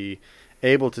going to be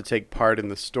able to take part in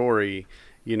the story,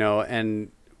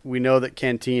 and we know that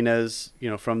cantinas,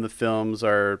 from the films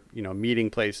are, meeting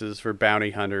places for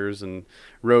bounty hunters and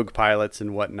rogue pilots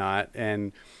and whatnot.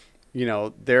 And,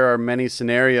 there are many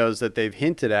scenarios that they've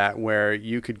hinted at where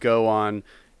you could go on,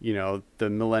 the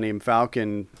Millennium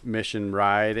Falcon mission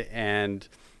ride and,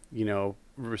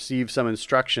 receive some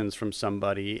instructions from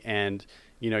somebody, and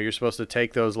you're supposed to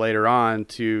take those later on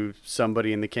to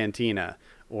somebody in the cantina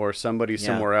or somebody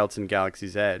somewhere else in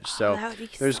Galaxy's Edge. So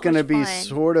there's going to be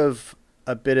sort of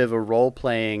a bit of a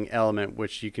role-playing element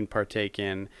which you can partake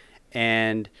in,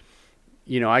 and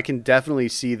I can definitely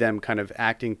see them kind of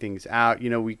acting things out.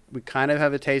 We kind of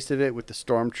have a taste of it with the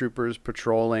stormtroopers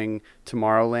patrolling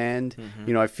Tomorrowland.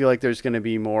 I feel like there's going to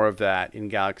be more of that in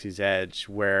Galaxy's Edge,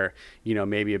 where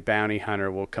maybe a bounty hunter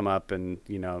will come up and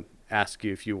ask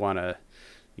you if you want to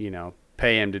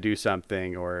pay him to do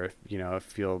something, or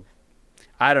if you'll,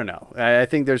 I don't know. I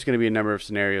think there's going to be a number of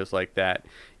scenarios like that.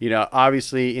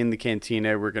 Obviously in the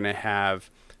cantina we're going to have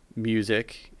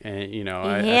music, and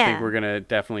I think we're going to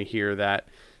definitely hear that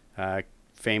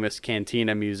famous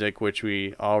cantina music, which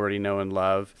we already know and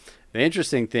love. The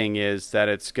interesting thing is that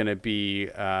it's going to be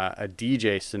a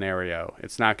DJ scenario.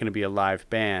 It's not going to be a live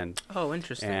band. Oh,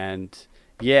 interesting. And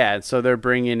yeah, so they're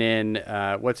bringing in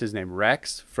what's his name,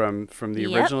 Rex from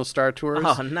the original Star Tours.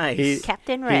 Oh, nice.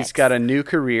 Captain Rex. He's got a new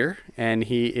career, and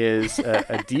he is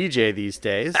a DJ these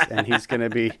days, and he's going to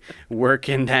be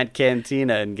working that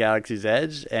cantina in Galaxy's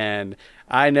Edge. And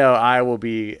I know I will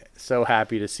be so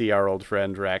happy to see our old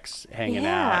friend Rex hanging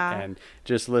out and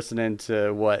just listening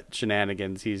to what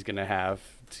shenanigans he's going to have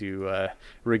to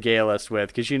regale us with,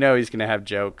 because he's going to have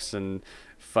jokes and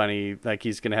funny, like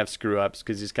he's gonna have screw ups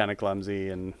because he's kind of clumsy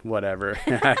and whatever.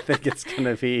 I think it's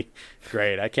gonna be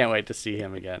great. I can't wait to see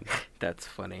him again. That's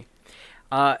funny.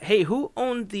 Hey, who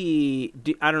owned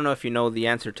I don't know if you know the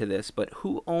answer to this, but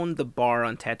who owned the bar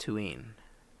on Tatooine?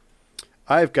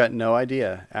 I've got no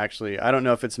idea, actually. I don't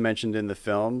know if it's mentioned in the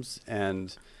films,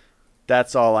 and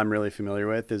that's all I'm really familiar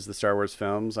with is the Star Wars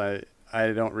films. I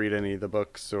don't read any of the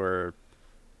books or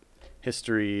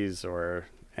histories or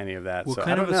any of that. What so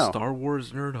kind I of don't know. Star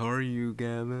Wars nerd are you,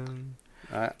 Gavin?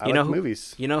 I like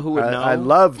movies. You know who would know? I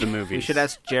love the movies. You should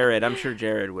ask Jared. I'm sure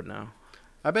Jared would know.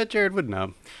 I bet Jared would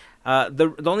know.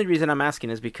 The only reason I'm asking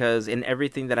is because in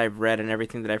everything that I've read and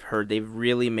everything that I've heard, they've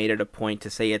really made it a point to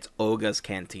say it's Oga's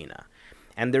Cantina.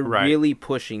 And they're really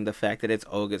pushing the fact that it's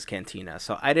Oga's Cantina.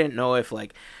 So I didn't know if,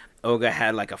 like, Oga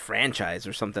had, like, a franchise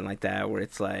or something like that, where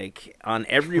it's like, on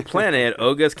every planet,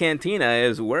 Oga's Cantina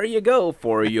is where you go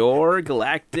for your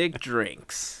galactic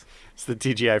drinks. It's the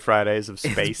TGI Fridays of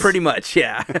space. Pretty much,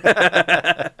 yeah.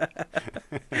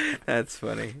 That's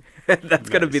funny. That's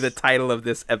going to be the title of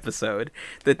this episode.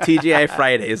 The TGI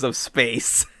Fridays of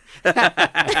space.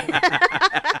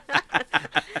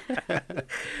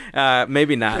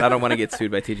 Maybe not. I don't want to get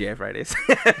sued by TGI Fridays.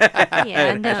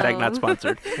 Yeah, no. Hashtag not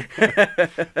sponsored.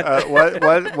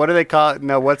 What do they call it?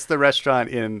 No, what's the restaurant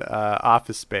in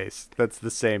Office Space? That's the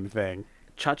same thing.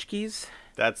 Tchotchkes?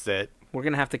 That's it. We're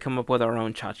going to have to come up with our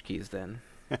own tchotchkes then.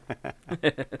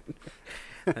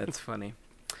 That's funny.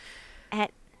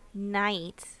 At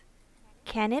night,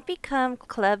 can it become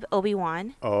Club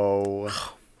Obi-Wan? OMG.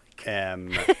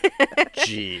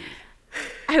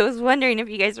 I was wondering if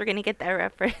you guys were going to get that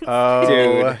reference. Oh,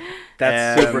 dude,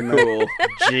 that's super cool.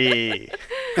 Gee.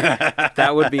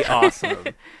 That would be awesome.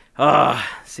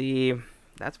 See,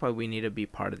 that's why we need to be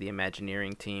part of the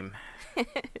Imagineering team.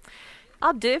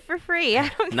 I'll do it for free. I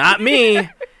don't Not me.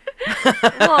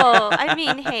 Well, I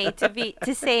mean, hey,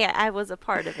 to say I was a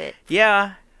part of it.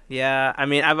 Yeah. I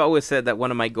mean, I've always said that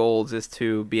one of my goals is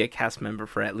to be a cast member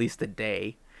for at least a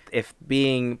day. If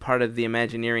being part of the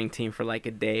Imagineering team for like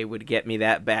a day would get me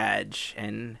that badge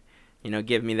and,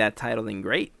 give me that title, then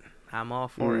great. I'm all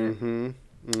for it.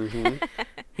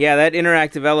 Yeah, that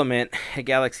interactive element at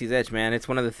Galaxy's Edge, man, it's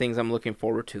one of the things I'm looking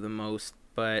forward to the most.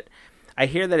 But I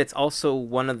hear that it's also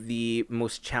one of the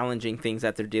most challenging things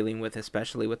that they're dealing with,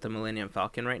 especially with the Millennium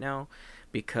Falcon right now,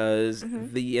 because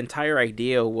the entire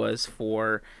idea was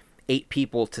for 8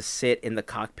 people to sit in the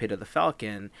cockpit of the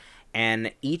Falcon,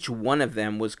 and each one of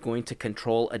them was going to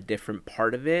control a different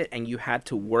part of it, and you had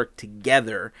to work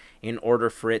together in order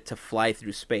for it to fly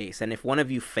through space. And if one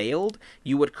of you failed,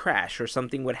 you would crash, or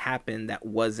something would happen that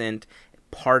wasn't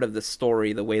part of the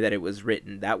story the way that it was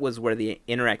written. That was where the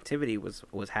interactivity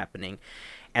was happening.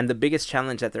 And the biggest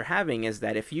challenge that they're having is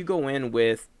that if you go in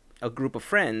with a group of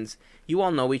friends, you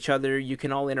all know each other, you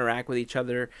can all interact with each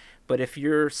other, but if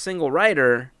you're a single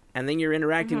rider and then you're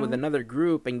interacting with another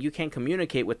group and you can't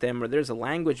communicate with them, or there's a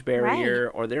language barrier,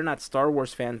 or they're not Star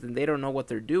Wars fans and they don't know what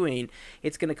they're doing,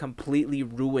 it's going to completely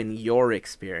ruin your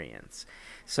experience.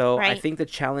 So I think the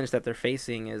challenge that they're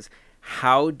facing is,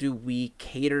 how do we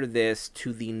cater this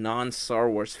to the non-Star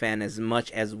Wars fan as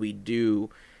much as we do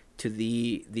to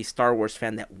the Star Wars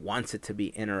fan that wants it to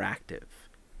be interactive?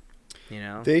 You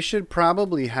know, They should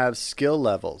probably have skill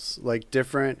levels, like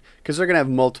different, because they're going to have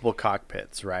multiple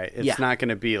cockpits, right? It's Yeah. not going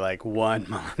to be like one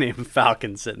Millennium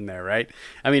Falcon sitting there, right?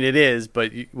 I mean, it is,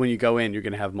 but when you go in, you're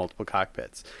going to have multiple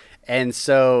cockpits. And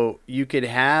so you could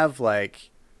have like,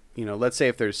 let's say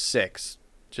if there's 6,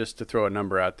 just to throw a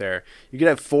number out there, you could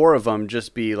have 4 of them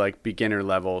just be like beginner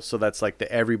level. So that's like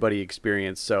the everybody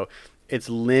experience. So it's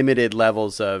limited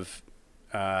levels of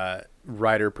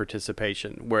rider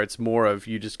participation, where it's more of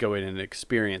you just go in and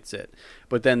experience it.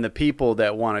 But then the people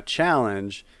that want to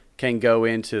challenge can go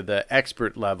into the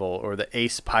expert level or the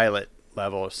ace pilot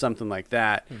level or something like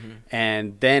that.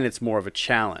 And then it's more of a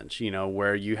challenge,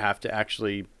 where you have to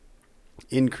actually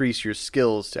increase your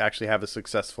skills to actually have a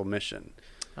successful mission.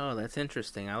 oh, that's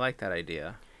interesting. I like that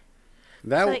idea.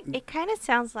 That So it kind of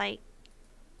sounds like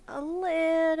a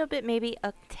little bit, maybe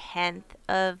a tenth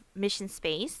of Mission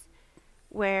Space,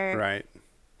 where right.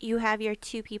 you have your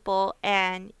 2 people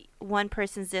and one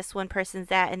person's this, one person's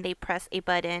that, and they press a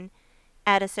button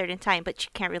at a certain time, but you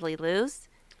can't really lose.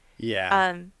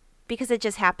 Yeah. Because it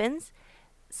just happens.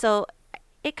 So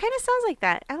it kind of sounds like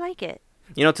that. I like it.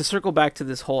 You know, to circle back to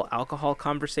this whole alcohol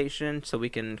conversation, so we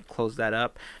can close that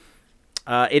up.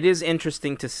 It is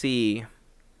interesting to see,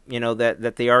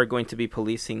 that they are going to be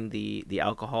policing the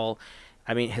alcohol.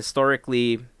 I mean,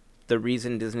 historically, the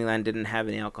reason Disneyland didn't have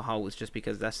any alcohol was just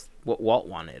because that's what Walt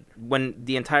wanted. When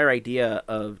the entire idea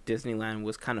of Disneyland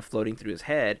was kind of floating through his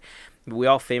head, we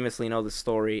all famously know the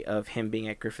story of him being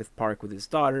at Griffith Park with his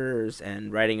daughters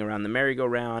and riding around the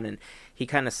merry-go-round, and he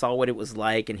kind of saw what it was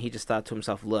like, and he just thought to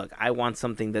himself, look, I want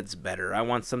something that's better. I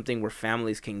want something where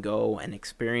families can go and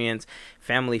experience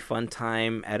family fun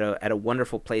time at a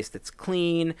wonderful place that's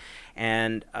clean.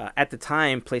 And at the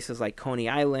time, places like Coney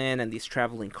Island and these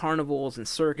traveling carnivals and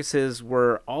circuses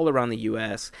were all around the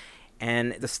U.S.,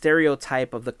 and the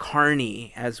stereotype of the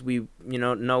carny as we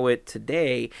know it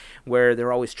today, where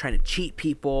they're always trying to cheat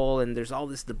people and there's all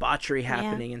this debauchery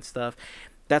happening and stuff,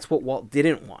 that's what Walt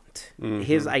didn't want.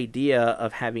 His idea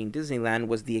of having Disneyland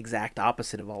was the exact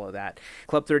opposite of all of that.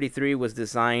 Club 33 was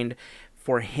designed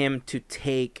for him to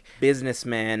take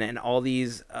businessmen and all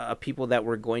these people that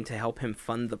were going to help him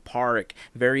fund the park,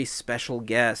 very special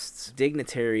guests,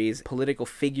 dignitaries, political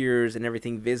figures, and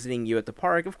everything visiting you at the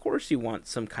park. Of course you want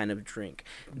some kind of drink.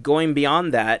 Going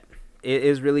beyond that, it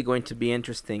is really going to be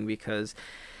interesting, because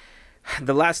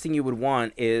the last thing you would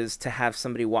want is to have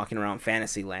somebody walking around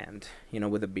Fantasyland,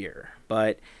 with a beer.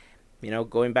 But,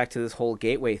 going back to this whole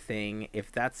gateway thing,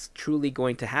 if that's truly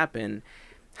going to happen,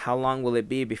 how long will it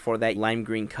be before that lime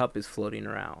green cup is floating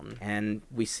around and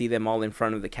we see them all in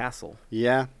front of the castle?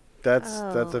 Yeah, that's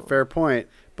a fair point.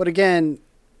 But again,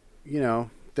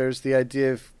 there's the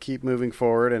idea of keep moving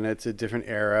forward, and it's a different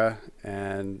era,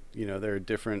 and there are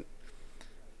different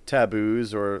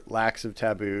taboos or lacks of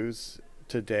taboos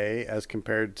today as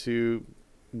compared to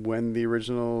when the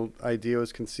original idea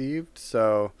was conceived.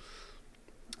 So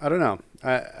I don't know.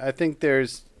 I think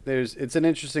it's an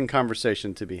interesting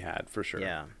conversation to be had, for sure.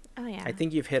 Yeah. Oh, yeah. I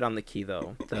think you've hit on the key,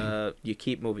 though. You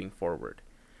keep moving forward.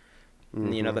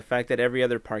 And, the fact that every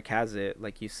other park has it,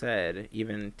 like you said,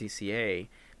 even DCA,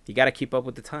 you got to keep up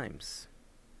with the times,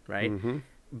 right?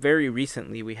 Very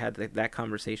recently, we had that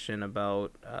conversation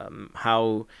about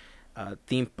how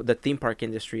the theme park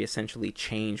industry essentially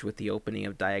changed with the opening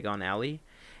of Diagon Alley,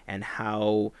 and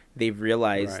how they've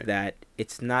realized that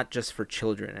it's not just for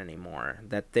children anymore,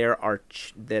 that there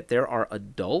are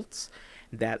adults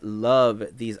that love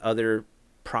these other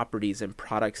properties and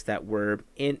products that were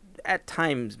at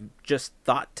times just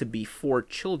thought to be for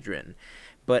children.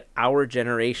 But our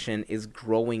generation is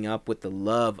growing up with the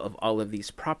love of all of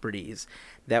these properties,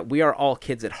 that we are all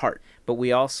kids at heart, but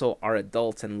we also are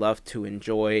adults and love to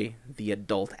enjoy the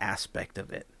adult aspect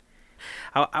of it.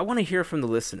 I want to hear from the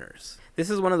listeners.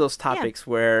 This is one of those topics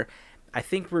where I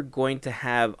think we're going to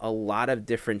have a lot of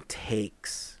different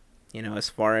takes, as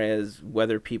far as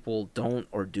whether people don't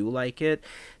or do like it.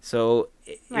 So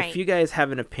if you guys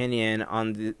have an opinion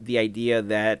on the idea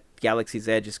that Galaxy's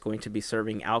Edge is going to be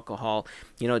serving alcohol,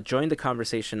 join the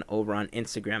conversation over on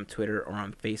Instagram, Twitter, or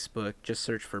on Facebook. Just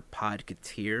search for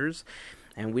Podcateers.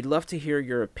 And we'd love to hear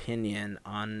your opinion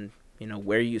on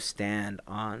where you stand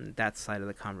on that side of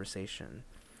the conversation.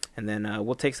 And then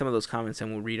we'll take some of those comments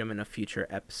and we'll read them in a future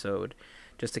episode,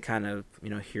 just to kind of,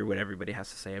 hear what everybody has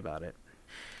to say about it.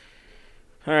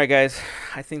 All right, guys.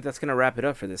 I think that's going to wrap it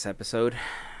up for this episode.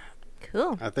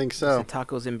 Cool. I think so. Is it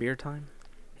tacos and beer time?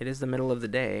 It is the middle of the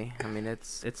day. I mean,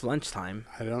 it's lunchtime.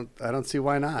 I don't see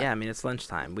why not. Yeah, I mean, it's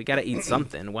lunchtime. We got to eat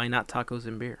something. Why not tacos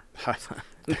and beer?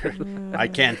 I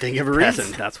can't think of a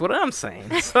reason. That's what I'm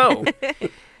saying. So,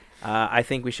 I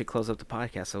think we should close up the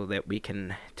podcast so that we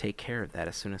can take care of that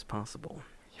as soon as possible.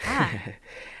 Yeah.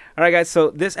 All right, guys. So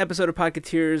this episode of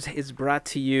Podcateers is brought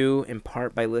to you in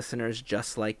part by listeners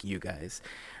just like you guys.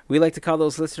 We like to call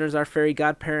those listeners our fairy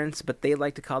godparents, but they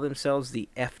like to call themselves the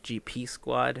FGP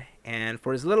Squad. And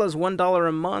for as little as $1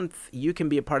 a month, you can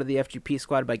be a part of the FGP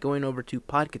Squad by going over to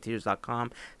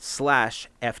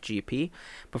podcateers.com/FGP.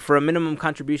 But for a minimum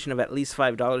contribution of at least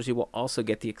 $5, you will also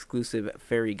get the exclusive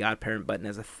Fairy Godparent button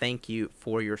as a thank you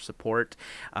for your support.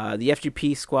 The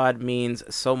FGP Squad means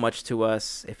so much to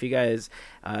us. If you guys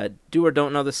do or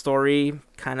don't know the story,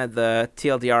 kind of the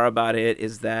TLDR about it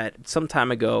is that some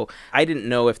time ago, I didn't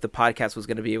know if the podcast was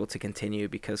going to be able to continue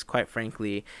because, quite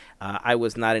frankly, I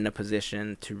was not in a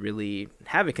position to really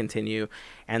have it continue.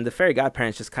 And the Fairy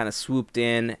Godparents just kind of swooped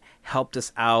in, helped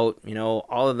us out. You know,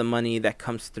 all of the money that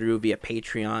comes through via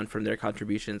Patreon from their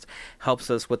contributions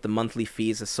helps us with the monthly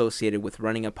fees associated with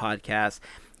running a podcast.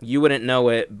 You wouldn't know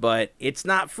it, but it's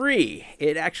not free.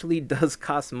 It actually does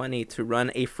cost money to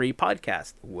run a free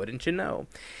podcast. Wouldn't you know?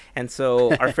 And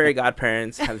so our Fairy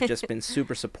Godparents have just been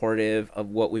super supportive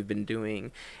of what we've been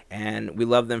doing, and we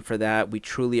love them for that. We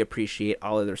truly appreciate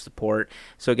all of their support.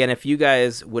 So again, if you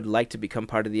guys would like to become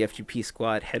part of the FGP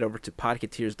Squad, head over to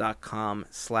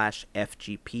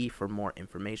podcateers.com/FGP for more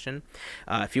information.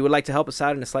 If you would like to help us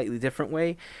out in a slightly different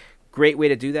way, great way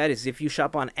to do that is if you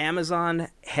shop on Amazon,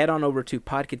 head on over to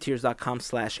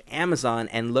podcateers.com/Amazon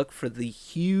and look for the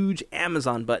huge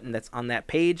Amazon button that's on that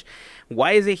page.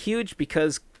 Why is it huge?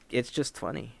 Because it's just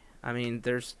funny. I mean,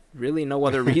 there's really no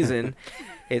other reason.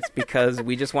 It's because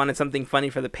we just wanted something funny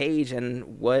for the page,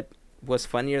 and what was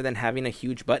funnier than having a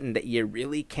huge button that you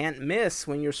really can't miss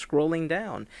when you're scrolling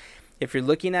down? If you're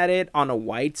looking at it on a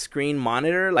widescreen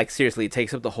monitor, like seriously, it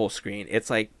takes up the whole screen. It's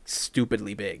like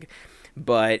stupidly big.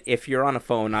 But if you're on a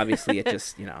phone, obviously it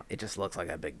just, it just looks like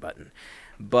a big button.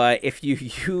 But if you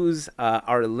use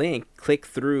our link, click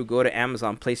through, go to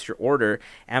Amazon, place your order,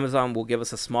 Amazon will give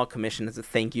us a small commission as a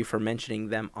thank you for mentioning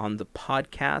them on the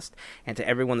podcast. And to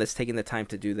everyone that's taking the time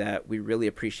to do that, we really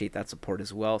appreciate that support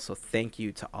as well. So thank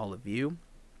you to all of you.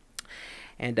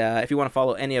 And if you want to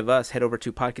follow any of us, head over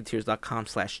to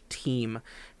podcateers.com/team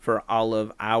for all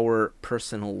of our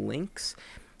personal links.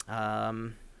 I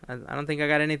don't think I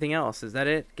got anything else. Is that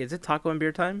it? Is it taco and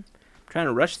beer time? I'm trying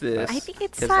to rush this. I think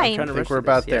it's fine. I think we're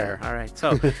about there. Yeah. All right.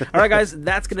 So, all right, guys,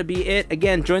 that's going to be it.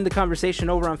 Again, join the conversation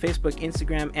over on Facebook,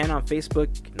 Instagram, and on Facebook.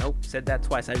 Nope, said that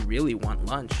twice. I really want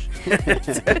lunch.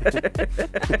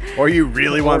 Or you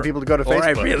really want people to go to Facebook. Or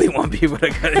I really want people to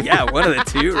go to, yeah, one of the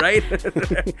two, right?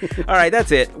 All right,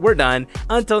 that's it. We're done.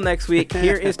 Until next week,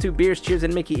 here is to Beers, Cheers,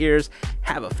 and Mickey Ears.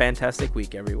 Have a fantastic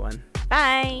week, everyone.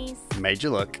 Bye. Made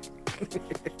you look.